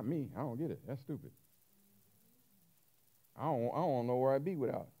 Not me. I don't get it. That's stupid. I don't know where I'd be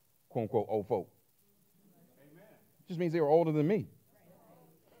without, quote unquote, old folk. Amen. Just means they were older than me.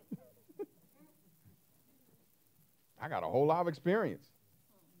 I got a whole lot of experience.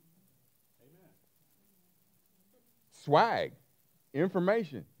 Amen. Swag,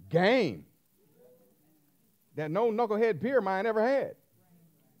 information, game that no knucklehead peer of mine ever had.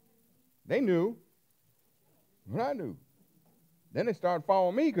 They knew what I knew. Then they started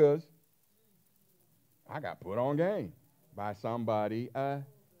following me because I got put on game by somebody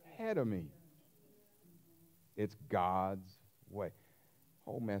ahead of me. It's God's way.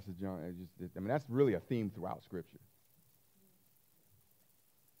 Whole message on that's really a theme throughout Scripture.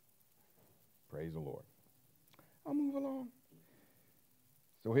 Praise the Lord. I'll move along.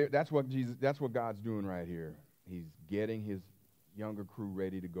 So here, that's what God's doing right here. He's getting his younger crew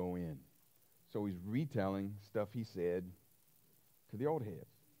ready to go in. So he's retelling stuff he said to the old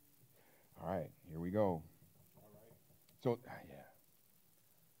heads. All right, here we go. So, yeah.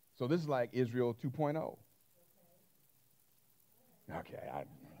 So this is like Israel 2.0. Okay,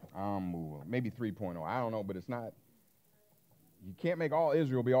 I'm moving. Maybe 3.0. I don't know, but it's not. You can't make all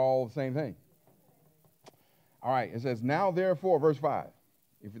Israel be all the same thing. All right, it says, now therefore, verse 5.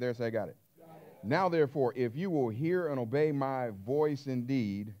 If you're there, say I got it. Now therefore, if you will hear and obey my voice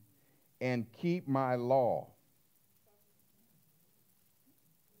indeed, and keep my law.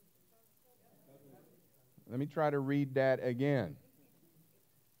 Let me try to read that again.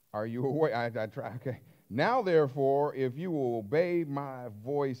 Are you awake? I try. Okay. Now, therefore, if you will obey my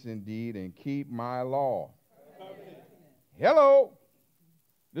voice indeed and keep my law. Hello.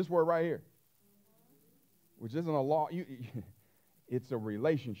 This word right here, which isn't a law. It's a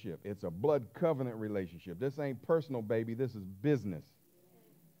relationship. It's a blood covenant relationship. This ain't personal, baby. This is business.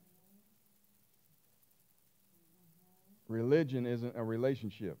 Religion isn't a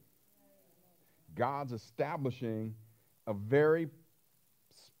relationship. God's establishing a very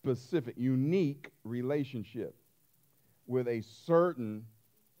specific, unique relationship with a certain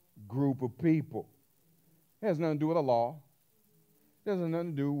group of people. It has nothing to do with a law. It has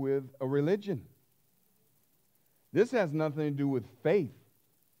nothing to do with a religion. This has nothing to do with faith.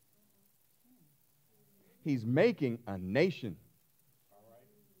 He's making a nation.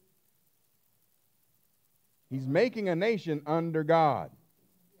 He's making a nation under God.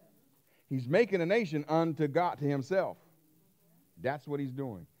 He's making a nation unto God, to himself. That's what he's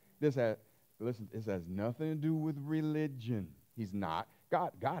doing. This has nothing to do with religion. He's not.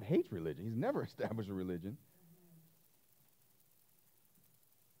 God hates religion. He's never established a religion.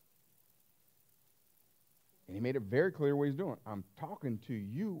 And he made it very clear what he's doing. I'm talking to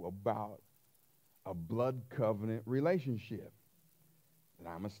you about a blood covenant relationship that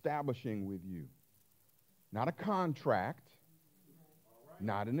I'm establishing with you. Not a contract,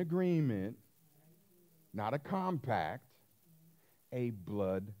 not an agreement, not a compact, a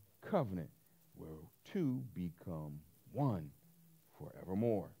blood covenant where two become one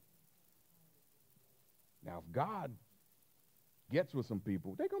forevermore. Now, if God gets with some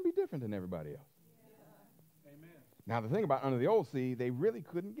people, they're going to be different than everybody else. Amen. Now, the thing about under the old sea, they really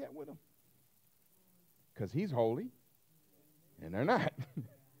couldn't get with him because he's holy and they're not.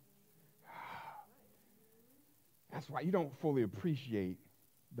 That's why you don't fully appreciate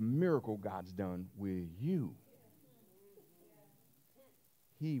the miracle God's done with you.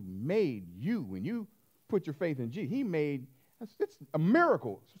 He made you. When you put your faith in Jesus, he made, it's a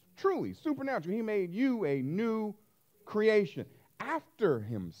miracle, truly supernatural. He made you a new creation after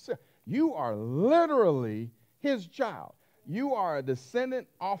himself. You are literally his child. You are a descendant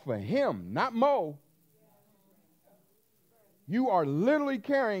off of him, not Mo. You are literally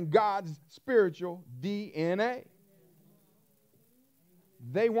carrying God's spiritual DNA.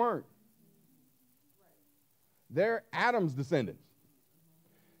 They weren't. They're Adam's descendants.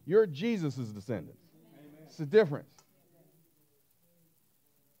 You're Jesus' descendants. Amen. It's the difference.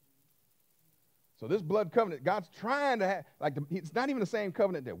 So this blood covenant, God's trying to have, it's not even the same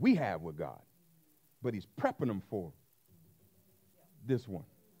covenant that we have with God, but he's prepping them for this one.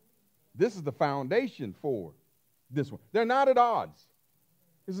 This is the foundation for this one. They're not at odds.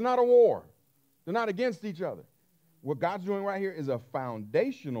 This is not a war. They're not against each other. What God's doing right here is a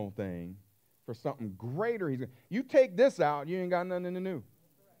foundational thing for something greater. You take this out, you ain't got nothing in the new.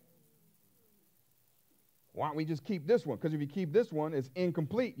 Why don't we just keep this one? Because if you keep this one, it's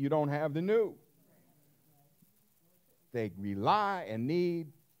incomplete. You don't have the new. They rely and need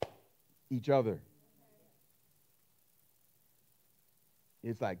each other.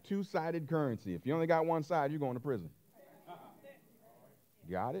 It's like two-sided currency. If you only got one side, you're going to prison.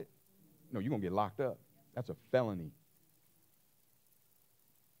 Got it? No, you're going to get locked up. That's a felony.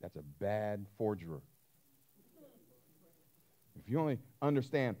 That's a bad forgery. If you only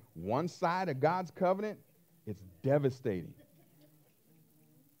understand one side of God's covenant, it's devastating.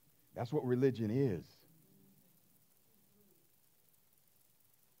 That's what religion is.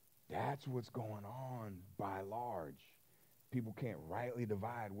 That's what's going on by large. People can't rightly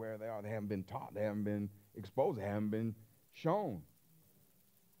divide where they are. They haven't been taught. They haven't been exposed. They haven't been shown.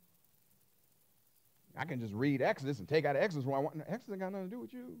 I can just read Exodus and take out of Exodus what I want. Exodus ain't got nothing to do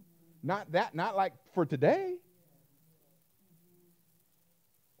with you. Not like for today.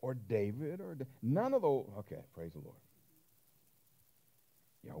 Or David, none of those. Okay, praise the Lord.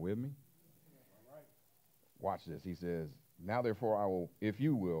 Y'all with me? Watch this. He says, now therefore I will, if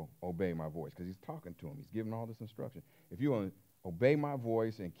you will, obey my voice. Because he's talking to him. He's giving all this instruction. If you will obey my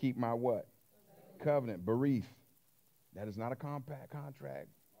voice and keep my what? Covenant, berith. That is not a compact, contract,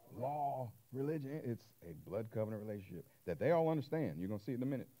 law, religion. It's a blood covenant relationship that they all understand. You're going to see it in a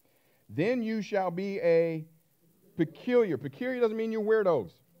minute. Then you shall be a peculiar. Peculiar doesn't mean you're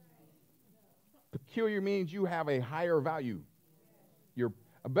weirdos. Peculiar means you have a higher value.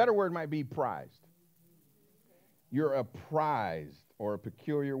 A better word might be prized. You're a prized or a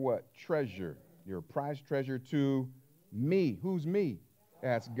peculiar what? Treasure. You're a prized treasure to me. Who's me?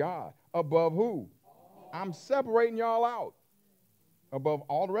 That's God. Above who? I'm separating y'all out above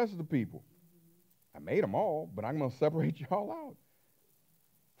all the rest of the people. I made them all, but I'm going to separate y'all out.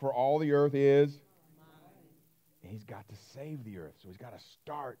 For all the earth is he's got to save the earth. So he's got to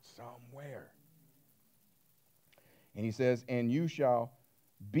start somewhere. And he says, and you shall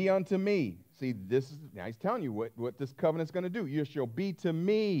be unto me. See, now he's telling you what this covenant's going to do. You shall be to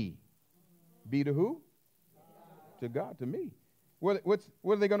me. Be to who? To God, to me. What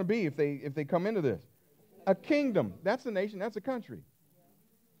are they going to be if they come into this? A kingdom. That's a nation. That's a country.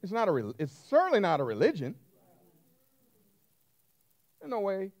 It's certainly not a religion. In no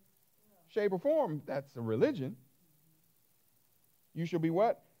way, shape, or form that's a religion. You shall be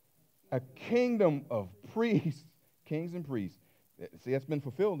what? A kingdom of priests, kings and priests. See, that's been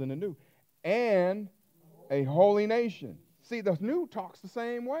fulfilled in the new. And a holy nation. See, the new talks the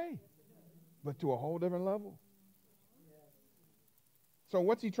same way, but to a whole different level. So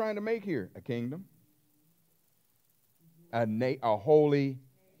what's he trying to make here? A kingdom. A holy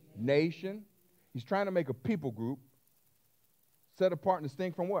nation. He's trying to make a people group set apart and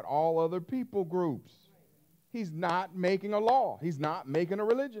distinct from what? All other people groups. He's not making a law. He's not making a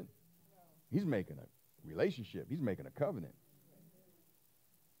religion. He's making a relationship. He's making a covenant.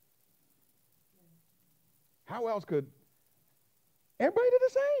 How else could everybody do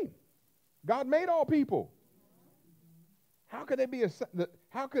the same? God made all people. How could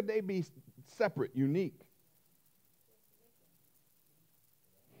they be separate, unique?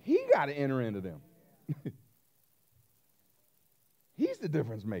 He got to enter into them. He's the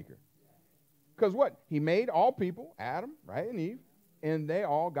difference maker. Because what? He made all people, Adam, right, and Eve, and they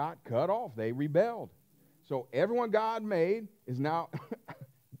all got cut off. They rebelled. So everyone God made is now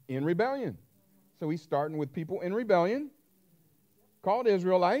in rebellion. So he's starting with people in rebellion, called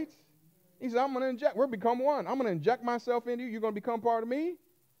Israelites. He said, we'll become one. I'm going to inject myself into you. You're going to become part of me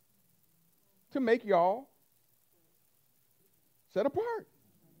to make y'all set apart.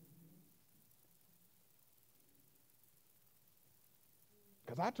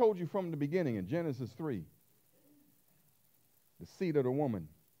 Because I told you from the beginning in Genesis 3, the seed of the woman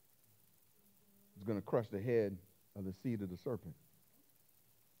is going to crush the head of the seed of the serpent.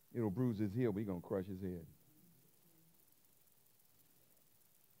 It'll bruise his heel, but he's going to crush his head.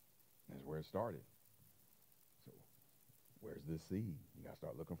 That's where it started. So where's this seed? You got to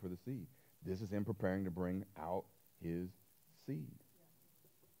start looking for the seed. This is him preparing to bring out his seed.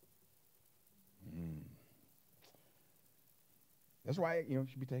 That's why, you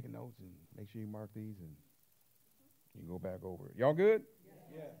should be taking notes and make sure you mark these and you go back over it. Y'all good?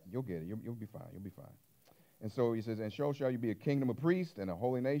 Yes. You'll get it. You'll be fine. You'll be fine. And so he says, and so shall you be a kingdom of priests and a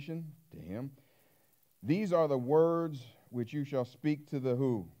holy nation to him. These are the words which you shall speak to the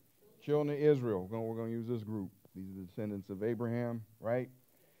who? Children of Israel. We're going to use this group. These are the descendants of Abraham, right?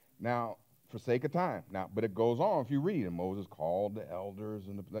 Now, for sake of time. But it goes on if you read. And Moses called the elders.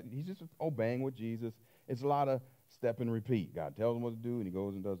 He's just obeying with Jesus. It's a lot of step and repeat. God tells him what to do, and he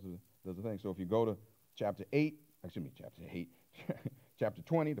goes and does the thing. So if you go to chapter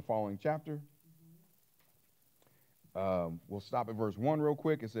 20, the following chapter, we'll stop at verse 1 real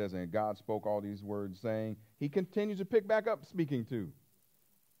quick. It says, and God spoke all these words, saying, he continues to pick back up speaking to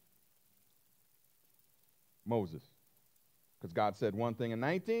Moses. Because God said one thing in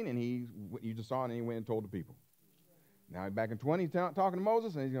 19, and you just saw it, and he went and told the people. Now back in 20, he's talking to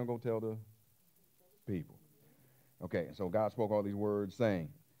Moses, and he's going to go tell the people. Okay, so God spoke all these words, saying,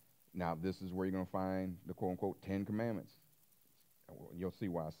 now this is where you're going to find the quote-unquote 10 Commandments. You'll see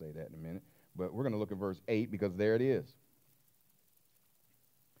why I say that in a minute. But we're going to look at verse 8 because there it is.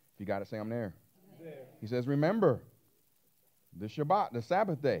 If you got it, say I'm there. He says, remember the Shabbat, the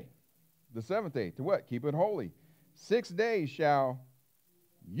Sabbath day, the seventh day, to what? Keep it holy. 6 days shall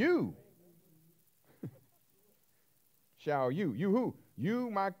you, you who? You,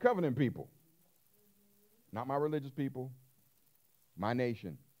 my covenant people. Not my religious people, my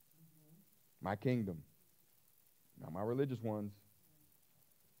nation, my kingdom, not my religious ones.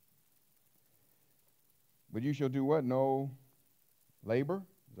 But you shall do what? No labor?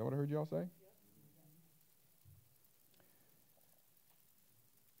 Is that what I heard y'all say?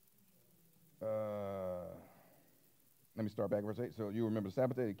 Let me start back at verse 8. So you remember the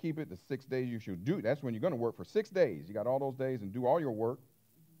Sabbath day to keep it. The 6 days you shall do. That's when you're going to work for 6 days. You got all those days and do all your work.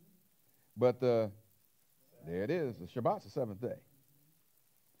 But there it is. The Shabbat's the seventh day.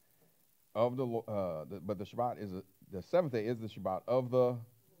 But the Shabbat the seventh day is the Shabbat of the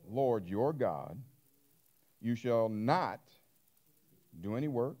Lord your God. You shall not do any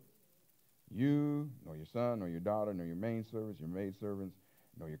work. You, nor your son, nor your daughter, nor your maidservants, your maidservants,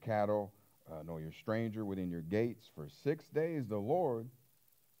 nor your cattle, nor your stranger within your gates. For 6 days the Lord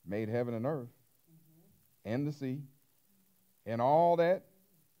made heaven and earth and the sea and all that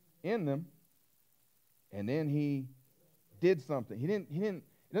in them. And then he did something.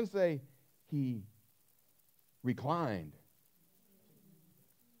 It doesn't say he reclined.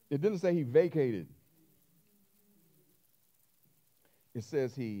 It didn't say he vacated. It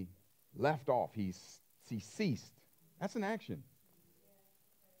says he left off. He ceased. That's an action.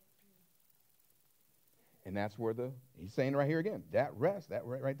 And that's where he's saying right here again, that rest, that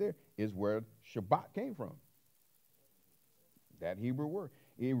right there, is where Shabbat came from. That Hebrew word.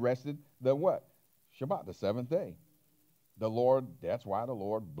 He rested the what? Shabbat, the seventh day. The Lord, that's why the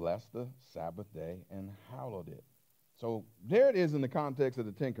Lord blessed the Sabbath day and hallowed it. So there it is in the context of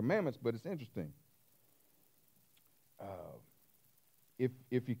the Ten Commandments, but it's interesting.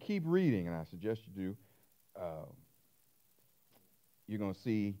 If you keep reading, and I suggest you do, you're going to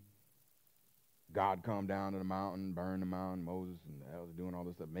see God come down to the mountain, burn the mountain, Moses and the elders doing all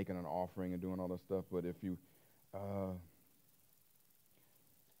this stuff, making an offering and doing all this stuff. But if you,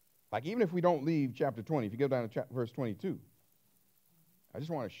 like even if we don't leave chapter 20, if you go down to verse 22, I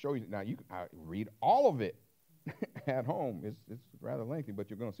just want to show you. Now, I read all of it at home. It's rather lengthy, but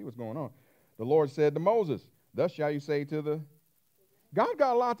you're going to see what's going on. The Lord said to Moses, thus shall you say to the... God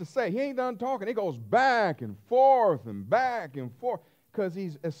got a lot to say. He ain't done talking. It goes back and forth because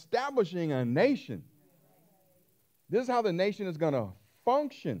he's establishing a nation. This is how the nation is going to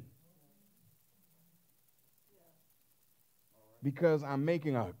function. Because I'm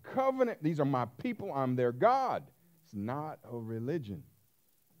making a covenant. These are my people. I'm their God. It's not a religion.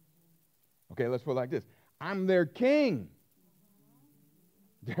 Okay, let's put it like this. I'm their king.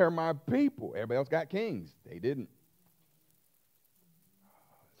 They're my people. Everybody else got kings. They didn't.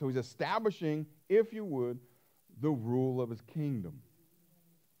 So he's establishing, if you would, the rule of his kingdom.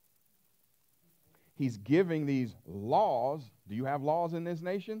 He's giving these laws. Do you have laws in this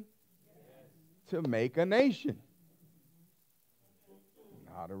nation? Yes. To make a nation.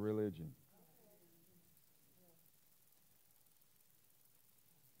 Not a religion.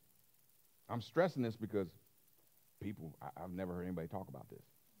 I'm stressing this because people, I've never heard anybody talk about this.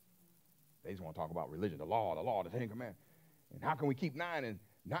 They just want to talk about religion, the law, the Ten Commandments. And how can we keep 9 and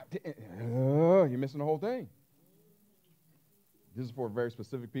not 10? You're missing the whole thing. This is for very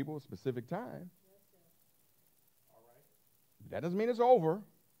specific people, a specific time. All right. That doesn't mean it's over.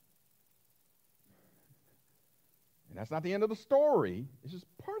 And that's not the end of the story. It's just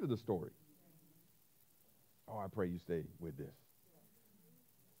part of the story. Oh, I pray you stay with this.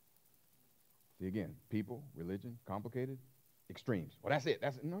 See, again, people, religion, complicated, extremes. Well, that's it.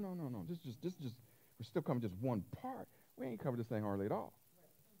 That's it. No. This just we're still covering just one part. We ain't covered this thing hardly at all.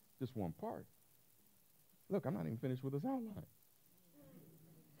 Just one part. Look, I'm not even finished with this outline.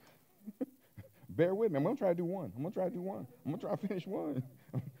 Bear with me. I'm going to try to do one. I'm going to try to finish one.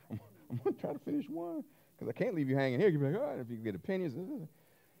 I'm going to try to finish one. Because I can't leave you hanging here. You'll be like, oh, if you get opinions.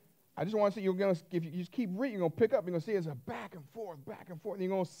 I just want to see, if you just keep reading, you're going to pick up, you're going to see it's a back and forth, and you're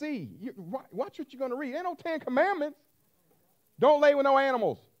going to see. Watch what you're going to read. Ain't no 10 Commandments. Don't lay with no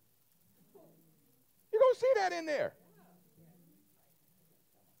animals. You're going to see that in there.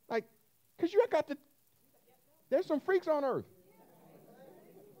 Like, because there's some freaks on earth.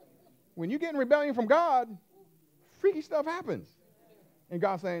 When you get in rebellion from God, freaky stuff happens. And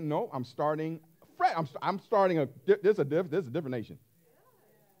God's saying, no, I'm starting fresh. I'm starting this is a different nation.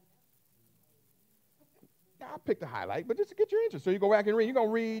 I picked a highlight, but just to get your interest. So you go back and read. You're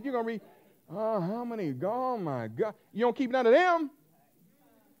going to read. Oh, how many? Oh, my God. You don't keep none of them.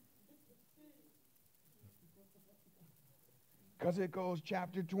 Because it goes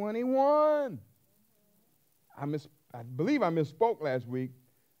chapter 21. I believe I misspoke last week.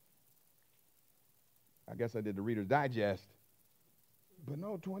 I guess I did the Reader's Digest. But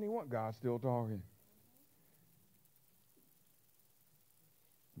no, 21, God's still talking.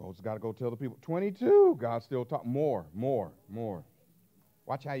 Moses got to go tell the people. 22, God's still talking. More.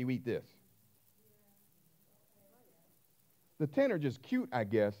 Watch how you eat this. The 10 are just cute, I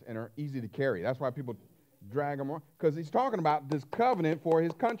guess, and are easy to carry. That's why people drag them on. Because he's talking about this covenant for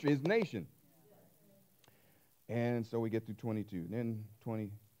his country, his nation. And so we get through 22. Then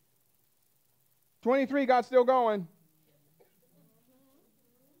 23, God's still going.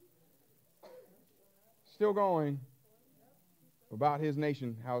 Still going about his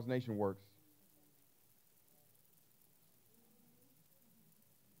nation, how his nation works.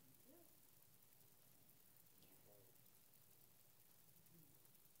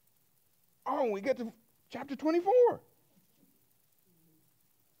 Oh, we get to chapter 24.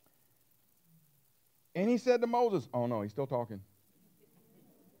 And he said to Moses, oh no, he's still talking.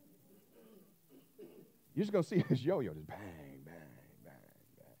 You're just going to see his yo-yo, just bang, bang, bang,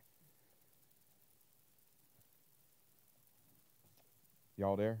 bang.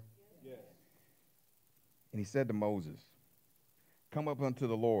 Y'all there? Yes. And he said to Moses, come up unto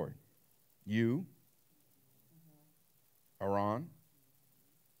the Lord, you Aaron,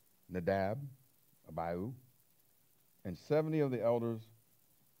 Nadab, Abihu, and 70 of the elders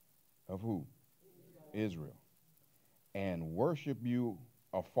of who? Israel. And worship you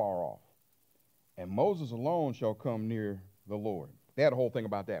afar off. And Moses alone shall come near the Lord. They had a whole thing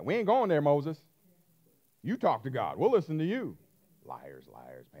about that. We ain't going there, Moses. You talk to God. We'll listen to you. Liars,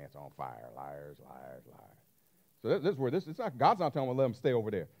 liars, pants on fire. Liars, liars, liars. So this is where it's not, God's not telling them to let them stay over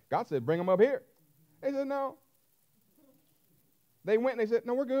there. God said, bring them up here. They said, no. They went and they said,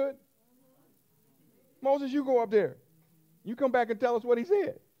 no, we're good. Moses, you go up there. You come back and tell us what he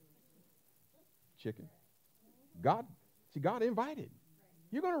said. Chicken. God invited.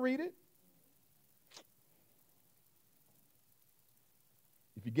 You're going to read it.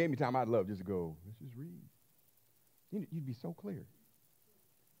 If you gave me time, I'd love just to go, let's just read. You'd be so clear.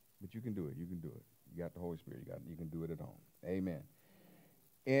 But you can do it. You can do it. You got the Holy Spirit. You can do it at home. Amen.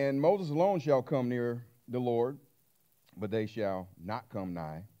 And Moses alone shall come near the Lord, but they shall not come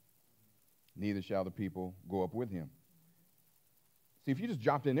nigh, neither shall the people go up with him. See, if you just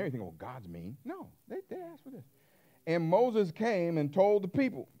dropped in there, you think, well, God's mean. No, they asked for this. And Moses came and told the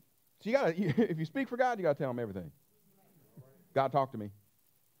people. So if you speak for God, you got to tell him everything. God talked to me.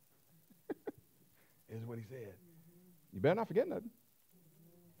 Is what he said. You better not forget nothing.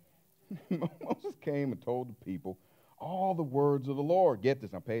 Moses came and told the people all the words of the Lord. Get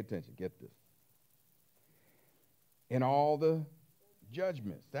this. Now pay attention. Get this. And all the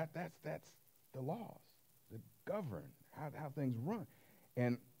judgments. That's the laws that govern how things run.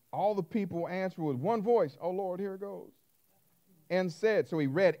 And all the people answered with one voice, oh, Lord, here it goes. And said, so he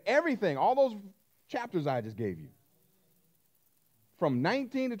read everything, all those chapters I just gave you. From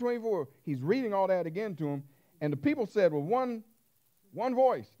 19 to 24, he's reading all that again to him. And the people said with one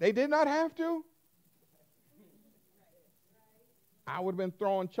voice, they did not have to. I would have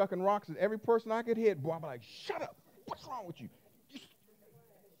been chucking rocks at every person I could hit. Boy, I'd be like, shut up. What's wrong with you?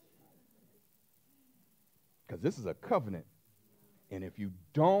 Because this is a covenant. And if you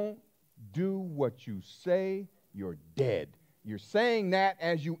don't do what you say, you're dead. You're saying that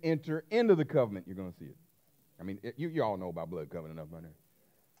as you enter into the covenant, you're going to see it. I mean, you all know about blood covenant enough by now.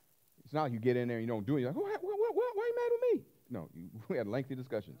 It's not like you get in there and you don't do it. You're like, why are you mad with me? No, we had lengthy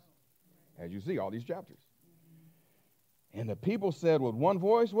discussions, as you see, all these chapters. And the people said with one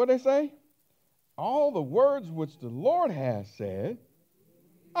voice, what did they say? All the words which the Lord has said.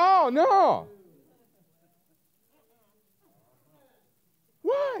 Oh, no.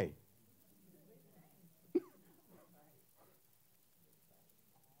 Why?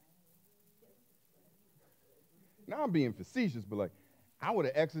 Now I'm being facetious, but like, I would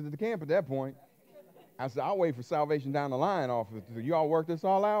have exited the camp at that point. I said, I'll wait for salvation down the line. You all work this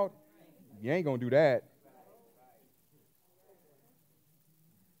all out? You ain't going to do that.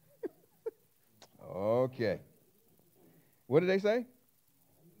 Okay. What did they say?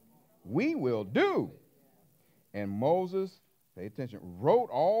 We will do. And Moses, pay attention, wrote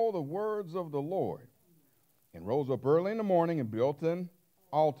all the words of the Lord and rose up early in the morning and built an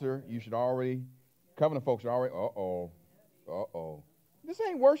altar. Covenant folks are already, This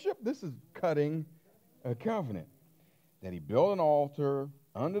ain't worship. This is cutting a covenant. That he built an altar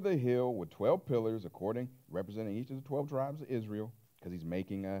under the hill with 12 pillars, representing each of the 12 tribes of Israel, because he's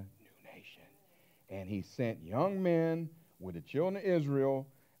making a new nation. And he sent young men with the children of Israel,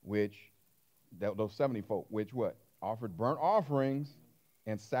 those 70 folk, offered burnt offerings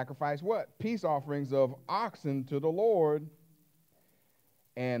and sacrificed peace offerings of oxen to the Lord.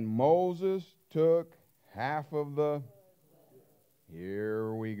 And Moses took half of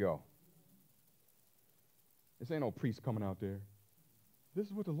here we go. This ain't no priest coming out there. This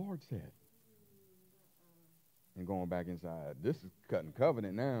is what the Lord said. And going back inside. This is cutting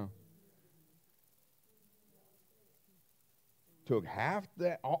covenant now. Took half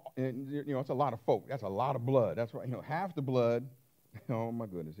that, and it's a lot of folk. That's a lot of blood. That's right. Half the blood. Oh my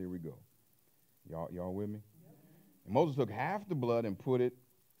goodness, here we go. Y'all with me? And Moses took half the blood and put it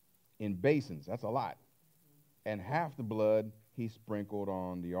in basins. That's a lot. And half the blood he sprinkled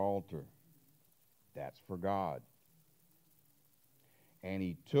on the altar. That's for God. And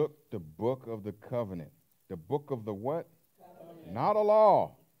he took the book of the covenant. The book of the what? Covenant. Not a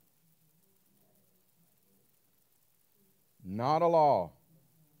law. Not a law.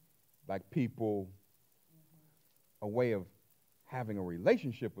 Like people, a way of having a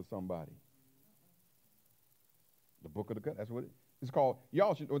relationship with somebody. The book of the covenant. That's what it's called.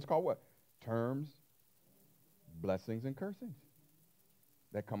 It's called what? Terms, blessings, and cursings.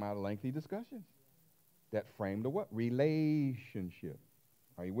 That come out of lengthy discussions. That frame the what? Relationship.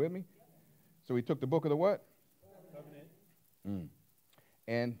 Are you with me? So he took the book of the what? Covenant.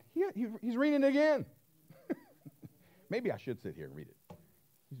 And he's reading it again. Maybe I should sit here and read it.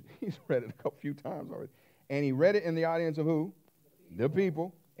 He's read it a few times already. And he read it in the audience of who? The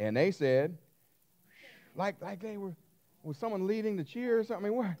people. And they said, like they were, was someone leading the cheer or something? I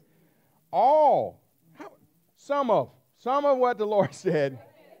mean, what? Some of what the Lord said.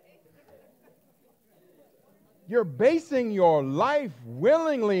 You're basing your life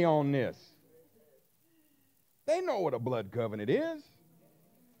willingly on this. They know what a blood covenant is.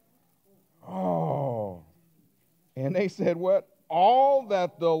 Oh. And they said, what? All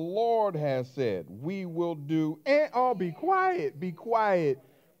that the Lord has said, we will do. And be quiet,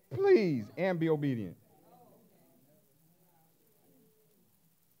 please, and be obedient.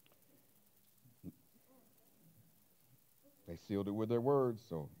 They sealed it with their words,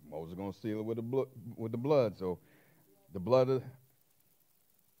 so Moses is going to seal it with the blood. So the blood of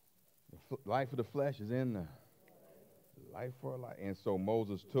the life of the flesh is in the life for life. And so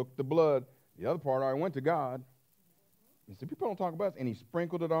Moses took the blood. The other part already went to God. And so people don't talk about it. And he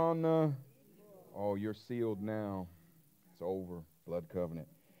sprinkled it on, you're sealed now. It's over, blood covenant.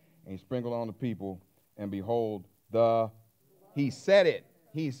 And he sprinkled on the people, and behold, he said it,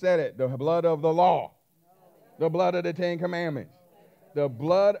 the blood of the law, the blood of the Ten Commandments, the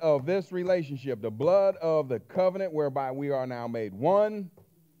blood of this relationship, the blood of the covenant whereby we are now made one.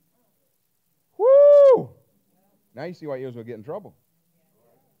 Woo! Now you see why Israel get in trouble.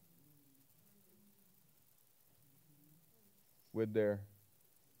 With their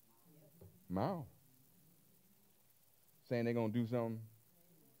mouth. Saying they're going to do something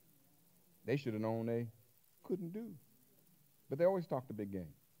they should have known they couldn't do. But they always talk the big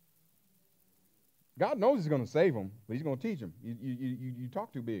game. God knows he's going to save them, but he's going to teach them. You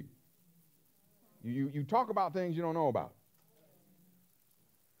talk too big. You talk about things you don't know about.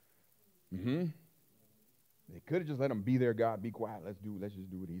 They could have just let him be their God, be quiet, let's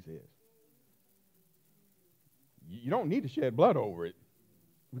just do what he says. You don't need to shed blood over it.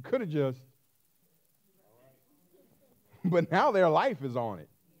 We could have just. But now their life is on it.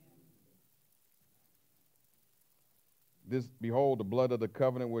 This, behold, the blood of the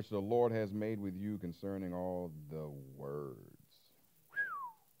covenant which the Lord has made with you concerning all the words.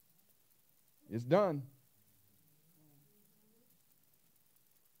 It's done.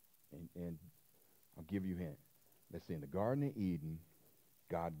 And I'll give you a hint. Let's see, in the Garden of Eden,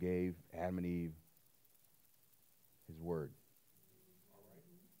 God gave Adam and Eve his word.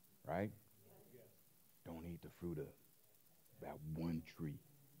 Right? Don't eat the fruit of that one tree.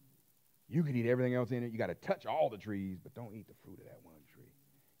 You can eat everything else in it. You got to touch all the trees, but don't eat the fruit of that one tree.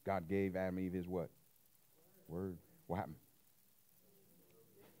 God gave Adam and Eve his what? Word. What happened?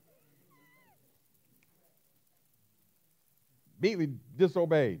 Immediately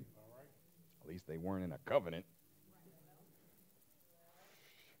disobeyed. At least they weren't in a covenant.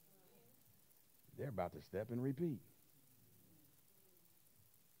 They're about to step and repeat.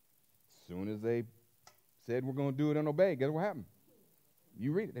 As soon as they said we're going to do it and obey, guess what happened?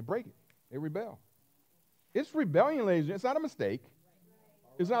 You read it. They break it. They rebel. It's rebellion, ladies. It's not a mistake.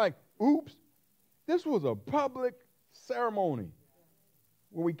 It's not like, oops. This was a public ceremony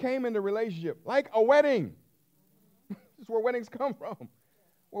where we came into relationship like a wedding. This is where weddings come from.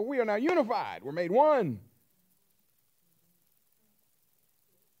 Where we are now unified. We're made one.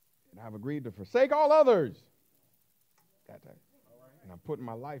 And I've agreed to forsake all others. That type. And I'm putting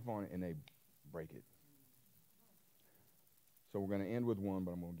my life on it, and they break it. So we're going to end with one,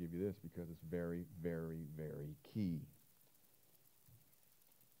 but I'm going to give you this because it's very, very, very key.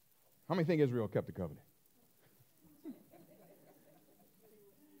 How many think Israel kept the covenant?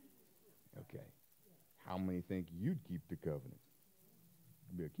 Okay. How many think you'd keep the covenant?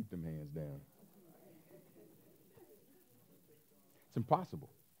 You better keep them hands down. It's impossible.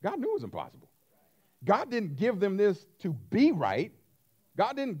 God knew it was impossible. God didn't give them this to be right.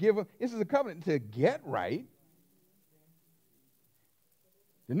 God didn't give them, this is a covenant to get right.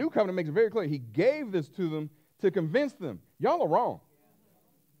 The new covenant makes it very clear. He gave this to them to convince them. Y'all are wrong.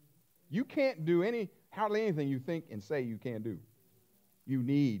 You can't do hardly anything you think and say you can't do. You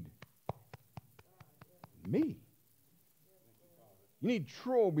need me. You need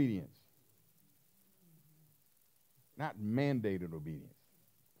true obedience, not mandated obedience.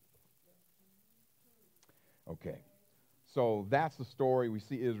 Okay. So that's the story. We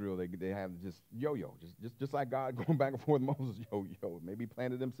see Israel. They have just yo-yo, just like God going back and forth with Moses, yo-yo. Maybe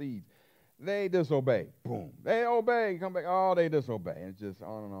planted them seeds. They disobey. Boom. They obey. Come back. Oh, they disobey. And it's just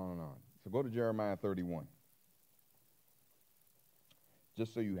on and on and on. So go to Jeremiah 31.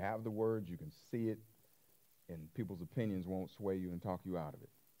 Just so you have the words, you can see it, and people's opinions won't sway you and talk you out of it.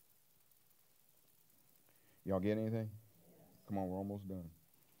 Y'all get anything? Come on, we're almost done.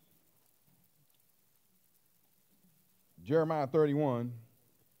 Jeremiah 31,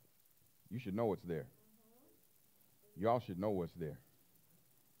 you should know what's there. Y'all should know what's there.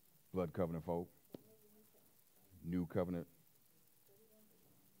 Blood covenant folk. New covenant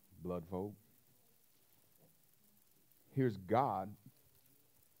blood folk. Here's God.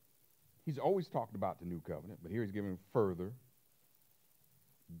 He's always talked about the new covenant, but here he's giving further.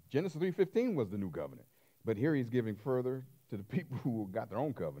 Genesis 3:15 was the new covenant, but here he's giving further to the people who got their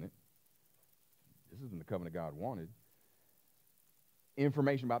own covenant. This isn't the covenant God wanted.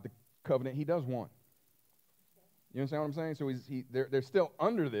 Information about the covenant he does want. You understand what I'm saying? So they're still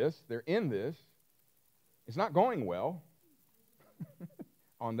under this. They're in this. It's not going well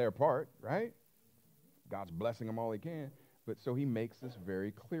on their part, right? God's blessing them all he can. But so he makes this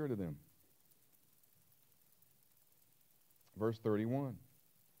very clear to them. Verse 31.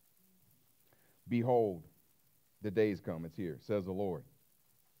 Behold, the days come, it's here, says the Lord,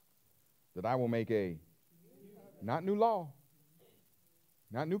 that I will make not new law,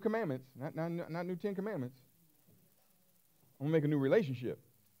 not new commandments, not new 10 commandments. I'm going to make a new relationship.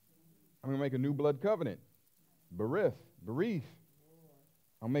 I'm going to make a new blood covenant. Berith. I'm going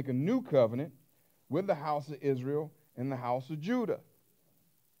to make a new covenant with the house of Israel and the house of Judah.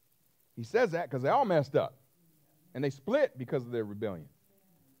 He says that because they all messed up. And they split because of their rebellion.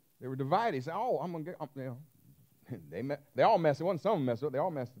 They were divided. He said, oh, I'm going to get, they all messed it. It wasn't some of them messed it up. They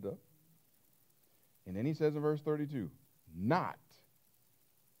all messed it up. And then he says in verse 32, not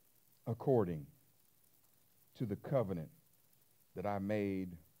according to the covenant that I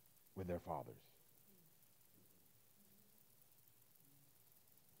made with their fathers.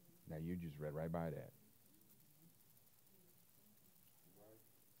 Now you just read right by that.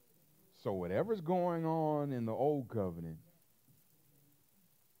 So whatever's going on in the old covenant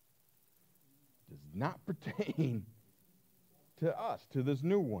does not pertain to us, to this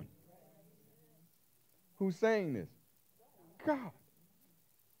new one. Who's saying this? God.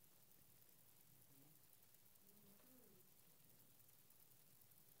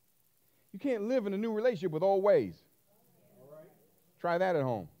 You can't live in a new relationship with old ways. Try that at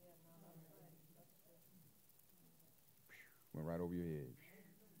home. Went right over your head.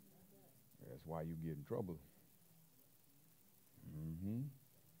 That's why you get in trouble.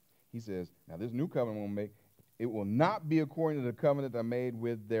 He says, now this new covenant will make, it will not be according to the covenant I made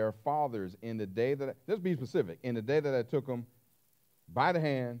with their fathers in the day that, let's be specific, in the day that I took them by the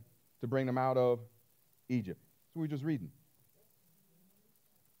hand to bring them out of Egypt. So we're just reading.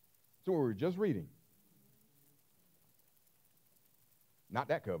 So we were just reading. Not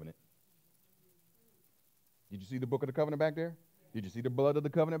that covenant. Did you see the book of the covenant back there? Did you see the blood of the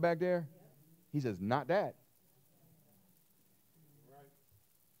covenant back there? He says, not that.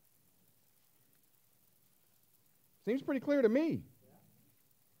 Seems pretty clear to me.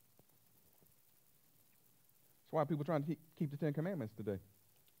 That's why people are trying to keep the 10 Commandments today.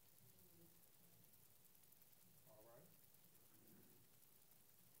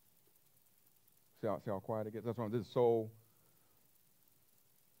 See how quiet it gets? That's why this is so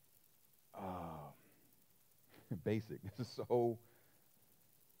basic. This is so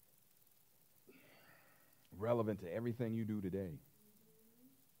relevant to everything you do today.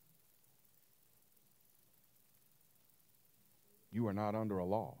 You are not under a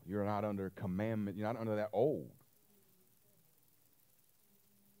law. You're not under commandment. You're not under that old.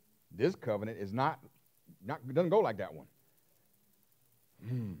 This covenant is not it doesn't go like that one.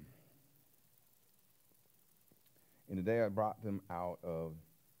 In the day I brought them out of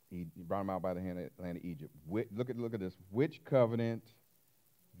Egypt, brought them out by the hand of the land of Egypt. Look at this. Which covenant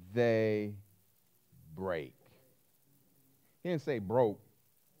they break? He didn't say broke.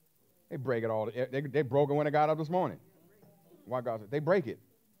 They break it all. They broke it when they got up this morning. Why God said they break it.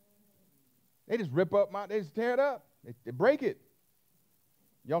 They just rip up they just tear it up. They break it.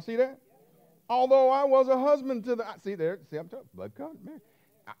 Y'all see that? Although I was a husband to I'm talking blood covenant, man.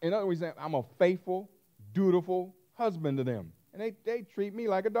 In other words, I'm a faithful, dutiful husband to them. And they treat me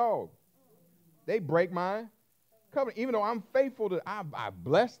like a dog. They break my covenant. Even though I'm faithful to I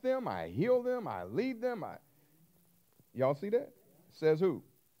bless them, I heal them, I lead them. Y'all see that? Says who?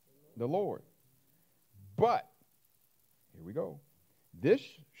 The Lord. But here we go. This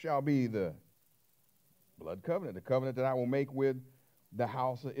shall be the blood covenant, the covenant that I will make with the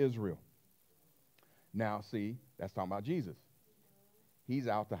house of Israel. Now, see, that's talking about Jesus. He's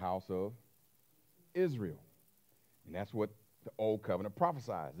out the house of Israel. And that's what the old covenant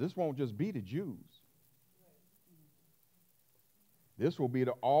prophesies. This won't just be the Jews. This will be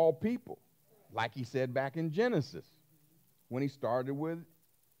to all people, like he said back in Genesis when he started with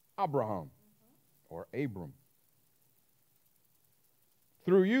Abraham or Abram.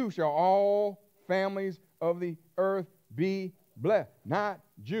 Through you shall all families of the earth be blessed. Not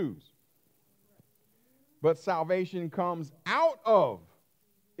Jews. But salvation comes out of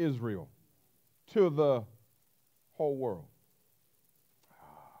Israel to the whole world.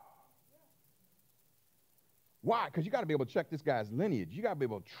 Why? Because you got to be able to check this guy's lineage. You got to be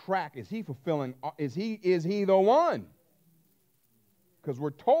able to track, is he fulfilling, is he the one? Because we're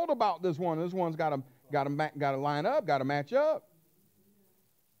told about this one. This one's got to line up, got to match up.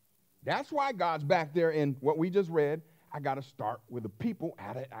 That's why God's back there in what we just read. I got to start with the people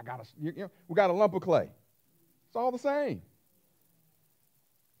at it. We got a lump of clay. It's all the same.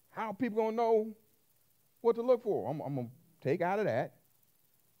 How are people going to know what to look for? I'm going to take out of that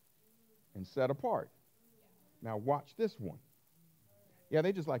and set apart. Now watch this one. Yeah,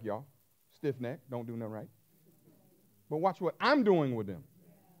 they just like y'all. Stiff-necked, don't do nothing right. But watch what I'm doing with them.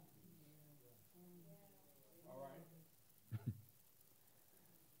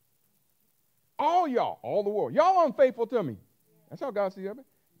 All y'all, all the world. Y'all unfaithful to me. That's how God sees it.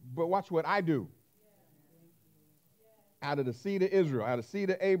 But watch what I do. Out of the seed of Israel, out of the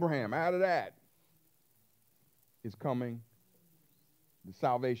seed of Abraham, out of that is coming the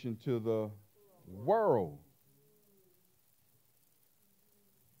salvation to the world.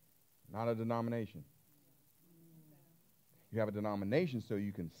 Not a denomination. You have a denomination so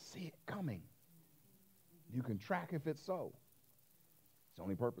you can see it coming. You can track if it's so. It's the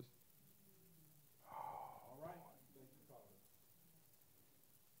only purpose. All right.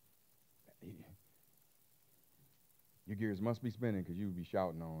 Your gears must be spinning because you would be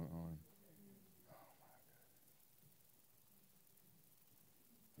shouting on.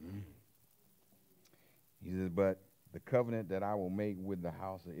 He says, but the covenant that I will make with the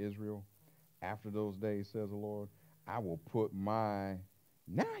house of Israel after those days, says the Lord, I will put my...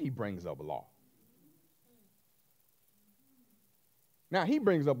 Now he brings up law. Now he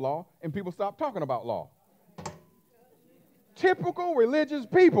brings up law, and people stop talking about law. Typical religious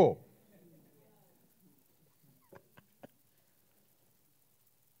people.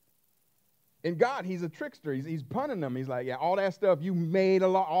 And God, he's a trickster. He's punning them. He's like, yeah, all that stuff you made a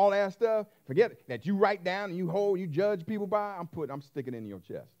law, all that stuff, forget it. That you write down and you judge people by, I'm sticking it in your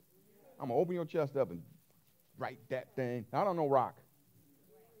chest. I'm going to open your chest up and write that thing. I don't know rock.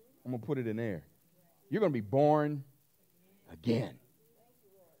 I'm going to put it in there. You're going to be born again.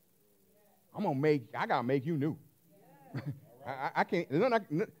 I got to make you new. I can't,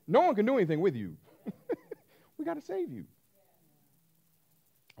 no one can do anything with you. We got to save you.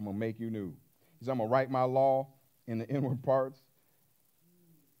 I'm going to make you new. He said, I'm going to write my law in the inward parts,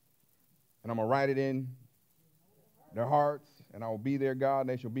 and I'm going to write it in their hearts, and I will be their God, and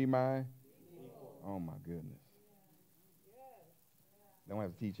they shall be my people. Oh, my goodness. Don't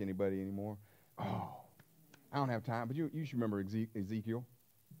have to teach anybody anymore. Oh, I don't have time, but you should remember Ezekiel.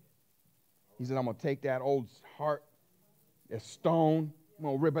 He said, I'm going to take that old heart, that stone, I'm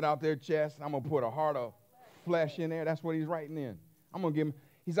going to rip it out their chest, and I'm going to put a heart of flesh in there. That's what he's writing in. I'm going to give him.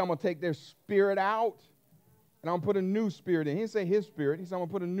 He said, I'm going to take their spirit out, and I'm going to put a new spirit in. He didn't say his spirit. He said, I'm going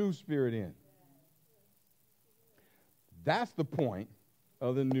to put a new spirit in. That's the point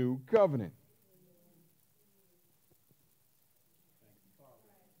of the new covenant.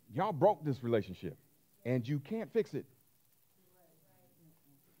 Y'all broke this relationship, and you can't fix it,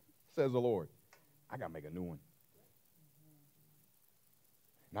 says the Lord. I got to make a new one.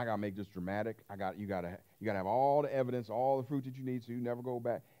 And I got to make this dramatic. You got to have all the evidence, all the fruit that you need so you never go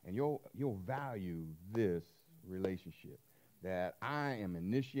back. And you'll value this relationship that I am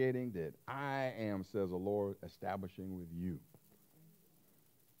initiating, that I am, says the Lord, establishing with you.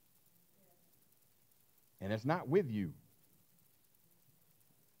 And it's not with you.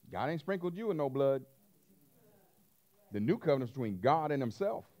 God ain't sprinkled you with no blood. The new covenant is between God and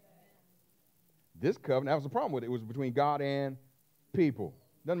himself. This covenant, that was the problem with it. It was between God and people.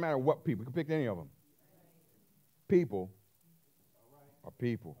 Doesn't matter what people. You can pick any of them. People are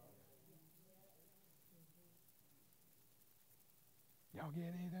people. Y'all get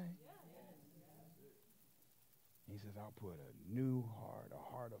anything? He says, I'll put a new heart,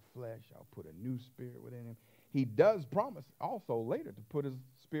 a heart of flesh. I'll put a new spirit within him. He does promise also later to put his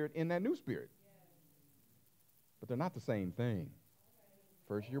spirit in that new spirit. But they're not the same thing.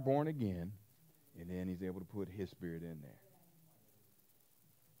 First you're born again, and then he's able to put his spirit in there.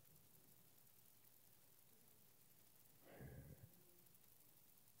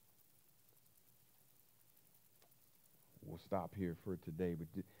 We'll stop here for today, but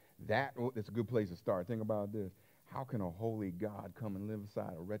it's a good place to start. Think about this. How can a holy God come and live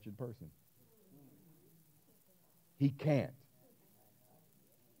beside a wretched person? He can't.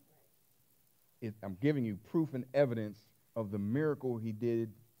 I'm giving you proof and evidence of the miracle he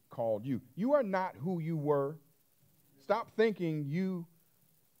did, called you. You are not who you were. Stop thinking you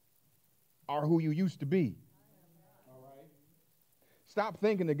are who you used to be. All right. Stop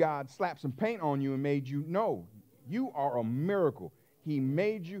thinking that God slapped some paint on you and made you. No, you are a miracle. He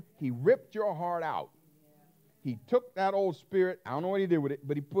made you. He ripped your heart out. He took that old spirit. I don't know what he did with it,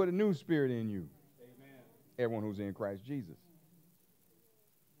 but he put a new spirit in you. Amen. Everyone who's in Christ Jesus.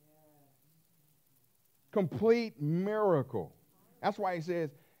 Complete miracle. That's why he says,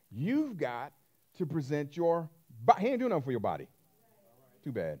 you've got to present your body. He ain't doing nothing for your body.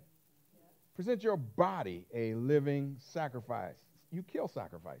 Too bad. Present your body a living sacrifice. You kill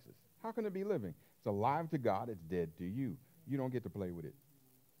sacrifices. How can it be living? It's alive to God. It's dead to you. You don't get to play with it.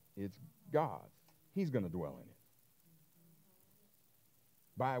 It's God's. He's going to dwell in it.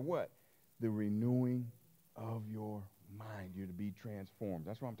 By what? The renewing of your mind. You're to be transformed.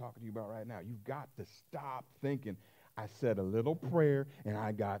 That's what I'm talking to you about right now. You've got to stop thinking, I said a little prayer and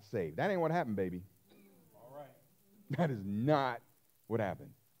I got saved. That ain't what happened, baby. All right. That is not what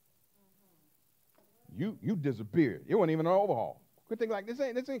happened. You disappeared. It wasn't even an overhaul. Good thing like this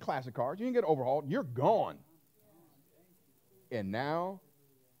ain't classic cars. You didn't get overhauled. You're gone. And now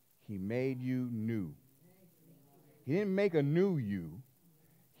he made you new. He didn't make a new you.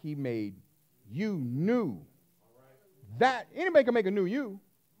 He made you new. That anybody can make a new you.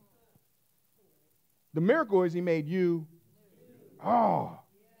 The miracle is he made you. Oh.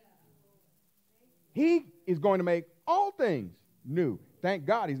 He is going to make all things new. Thank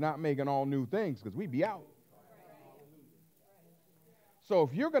God he's not making all new things because we'd be out. So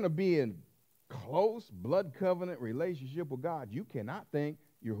if you're going to be in close blood covenant relationship with God, you cannot think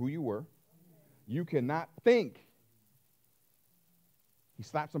you're who you were. You cannot think he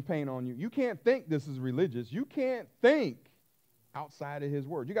slapped some paint on you. You can't think this is religious. You can't think outside of his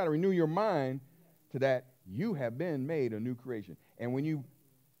word. You got to renew your mind to that you have been made a new creation. And when you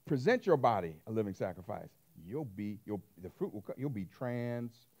present your body a living sacrifice, you'll be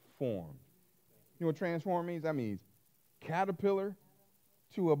transformed. You know what transform means? That means caterpillar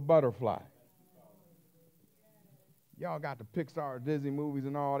to a butterfly. Y'all got the Pixar, Disney movies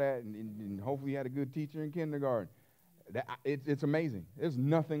and all that, and hopefully you had a good teacher in kindergarten. It's amazing. There's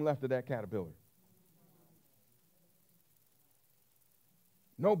nothing left of that caterpillar.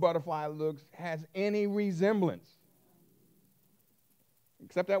 No butterfly has any resemblance.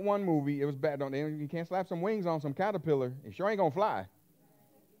 Except that one movie, it was bad. You can't slap some wings on some caterpillar. It sure ain't going to fly.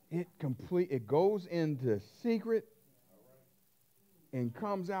 It goes into secret and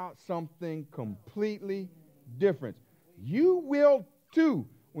comes out something completely different. You will too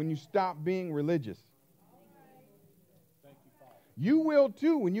when you stop being religious. You will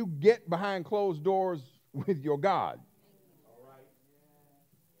too when you get behind closed doors with your God.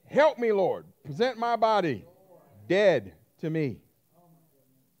 Help me, Lord. Present my body dead to me.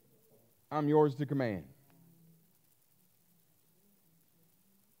 I'm yours to command.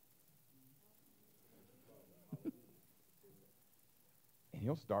 And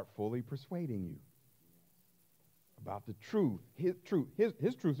he'll start fully persuading you about the truth. His truth is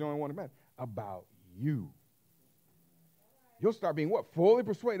the only one that matters. About you. You'll start being what? Fully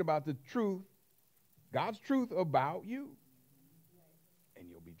persuaded about the truth, God's truth about you. And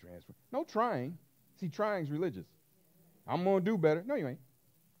you'll be transformed. No trying. See, trying's religious. I'm going to do better. No, you ain't.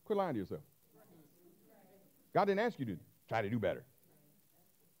 Quit lying to yourself. God didn't ask you to try to do better.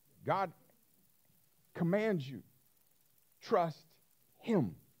 God commands you. Trust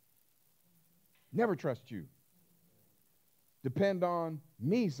him. Never trust you. Depend on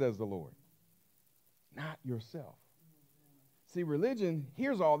me, says the Lord. Not yourself. See, religion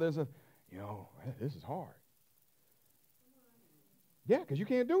hears all this. This is hard. Yeah, because you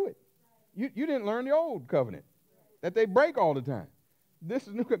can't do it. You didn't learn the old covenant that they break all the time. This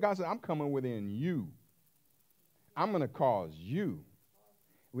is new. God said, I'm coming within you. I'm going to cause you.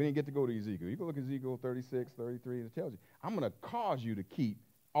 We didn't get to go to Ezekiel. You can look at Ezekiel 36, 33, and it tells you, I'm going to cause you to keep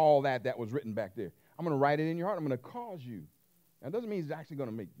all that was written back there. I'm going to write it in your heart. I'm going to cause you. Now, it doesn't mean he's actually going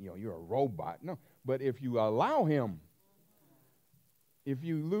to make, you're a robot. No. But if you allow him, if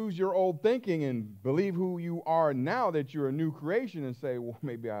you lose your old thinking and believe who you are now, that you're a new creation, and say, well,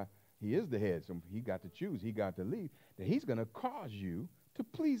 maybe he is the head, so he got to choose, he got to lead, then he's going to cause you to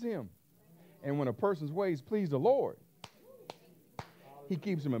please him. And when a person's ways please the Lord, he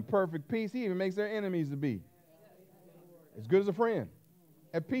keeps them in perfect peace. He even makes their enemies to be as good as a friend,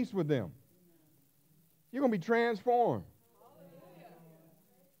 at peace with them. You're going to be transformed.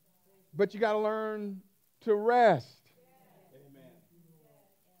 But you got to learn to rest. Amen.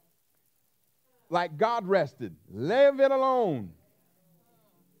 Like God rested. Leave it alone.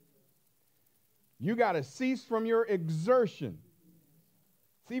 You got to cease from your exertion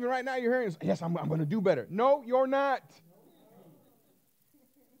See, even right now you're hearing, yes, I'm going to do better. No, you're not.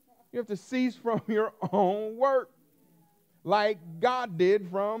 You have to cease from your own work like God did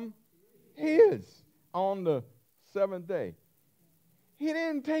from his on the seventh day. He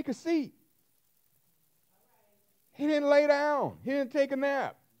didn't take a seat. He didn't lay down. He didn't take a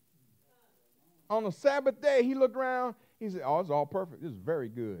nap. On the Sabbath day, he looked around. He said, oh, it's all perfect. This is very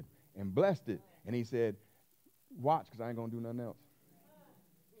good. And blessed it. And he said, watch, because I ain't going to do nothing else.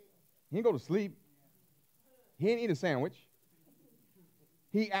 He didn't go to sleep. He didn't eat a sandwich.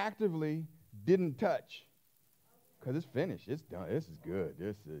 He actively didn't touch. Because it's finished. It's done. This is good.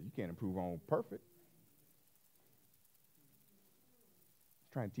 You can't improve on perfect.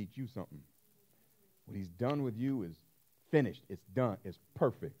 He's trying to teach you something. What he's done with you is finished. It's done. It's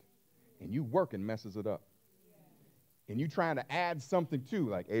perfect. And you working messes it up. And you trying to add something to,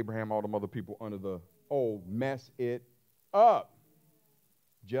 like Abraham, all them other people under the old, mess it up.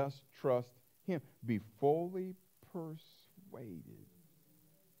 Just trust him. Be fully persuaded.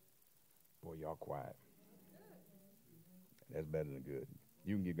 Boy, y'all quiet. That's better than good.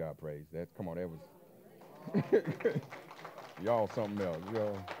 You can give God praise. Come on, that was y'all something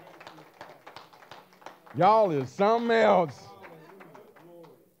else. Y'all is something else.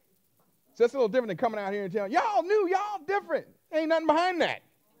 So it's a little different than coming out here and telling y'all new, y'all different. Ain't nothing behind that.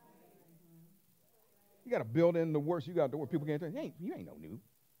 You got to build in the worst. You got to do where people can't tell you ain't no new.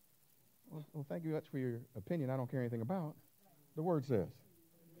 Well, thank you much for your opinion. I don't care anything about. The word says,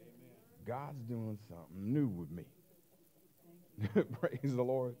 amen. God's doing something new with me. Praise the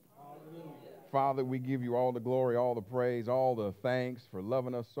Lord. Hallelujah. Father, we give you all the glory, all the praise, all the thanks for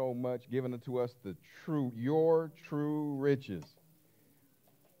loving us so much, giving it to us your true riches,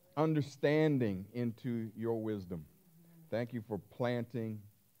 understanding into your wisdom. Thank you for planting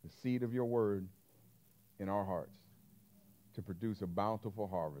the seed of your word in our hearts to produce a bountiful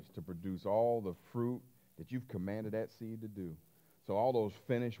harvest, to produce all the fruit that you've commanded that seed to do. So all those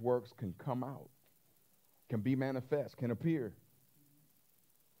finished works can come out, can be manifest, can appear,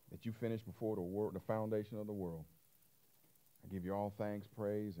 that you finished before the foundation of the world. I give you all thanks,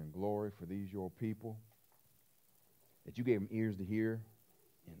 praise, and glory for these your people, that you gave them ears to hear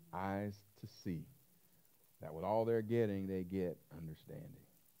and eyes to see, that with all they're getting, they get understanding.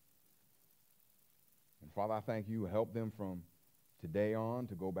 And Father, I thank you. Help them from today on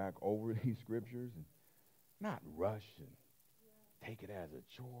to go back over these scriptures and not rush and take it as a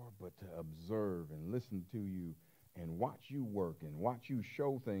chore, but to observe and listen to you and watch you work and watch you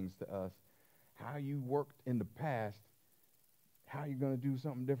show things to us, how you worked in the past, how you're going to do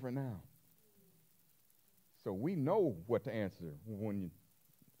something different now. So we know what to answer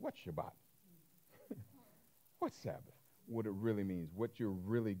what's Shabbat? What's Sabbath? What it really means, what you're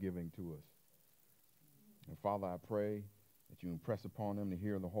really giving to us. And Father, I pray that you impress upon them to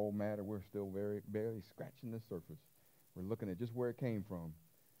hear the whole matter. We're still barely scratching the surface. We're looking at just where it came from.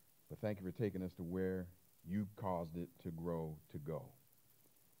 But thank you for taking us to where you caused it to grow, to go.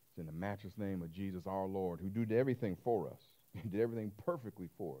 It's in the matchless name of Jesus our Lord, who did everything for us. He did everything perfectly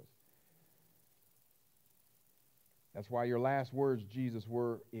for us. That's why your last words, Jesus,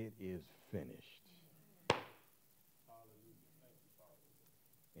 were, it is finished.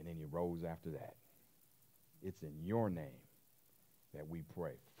 And then you rose after that. It's in your name that we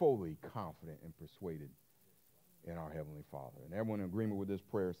pray, fully confident and persuaded in our Heavenly Father. And everyone in agreement with this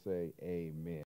prayer say, amen.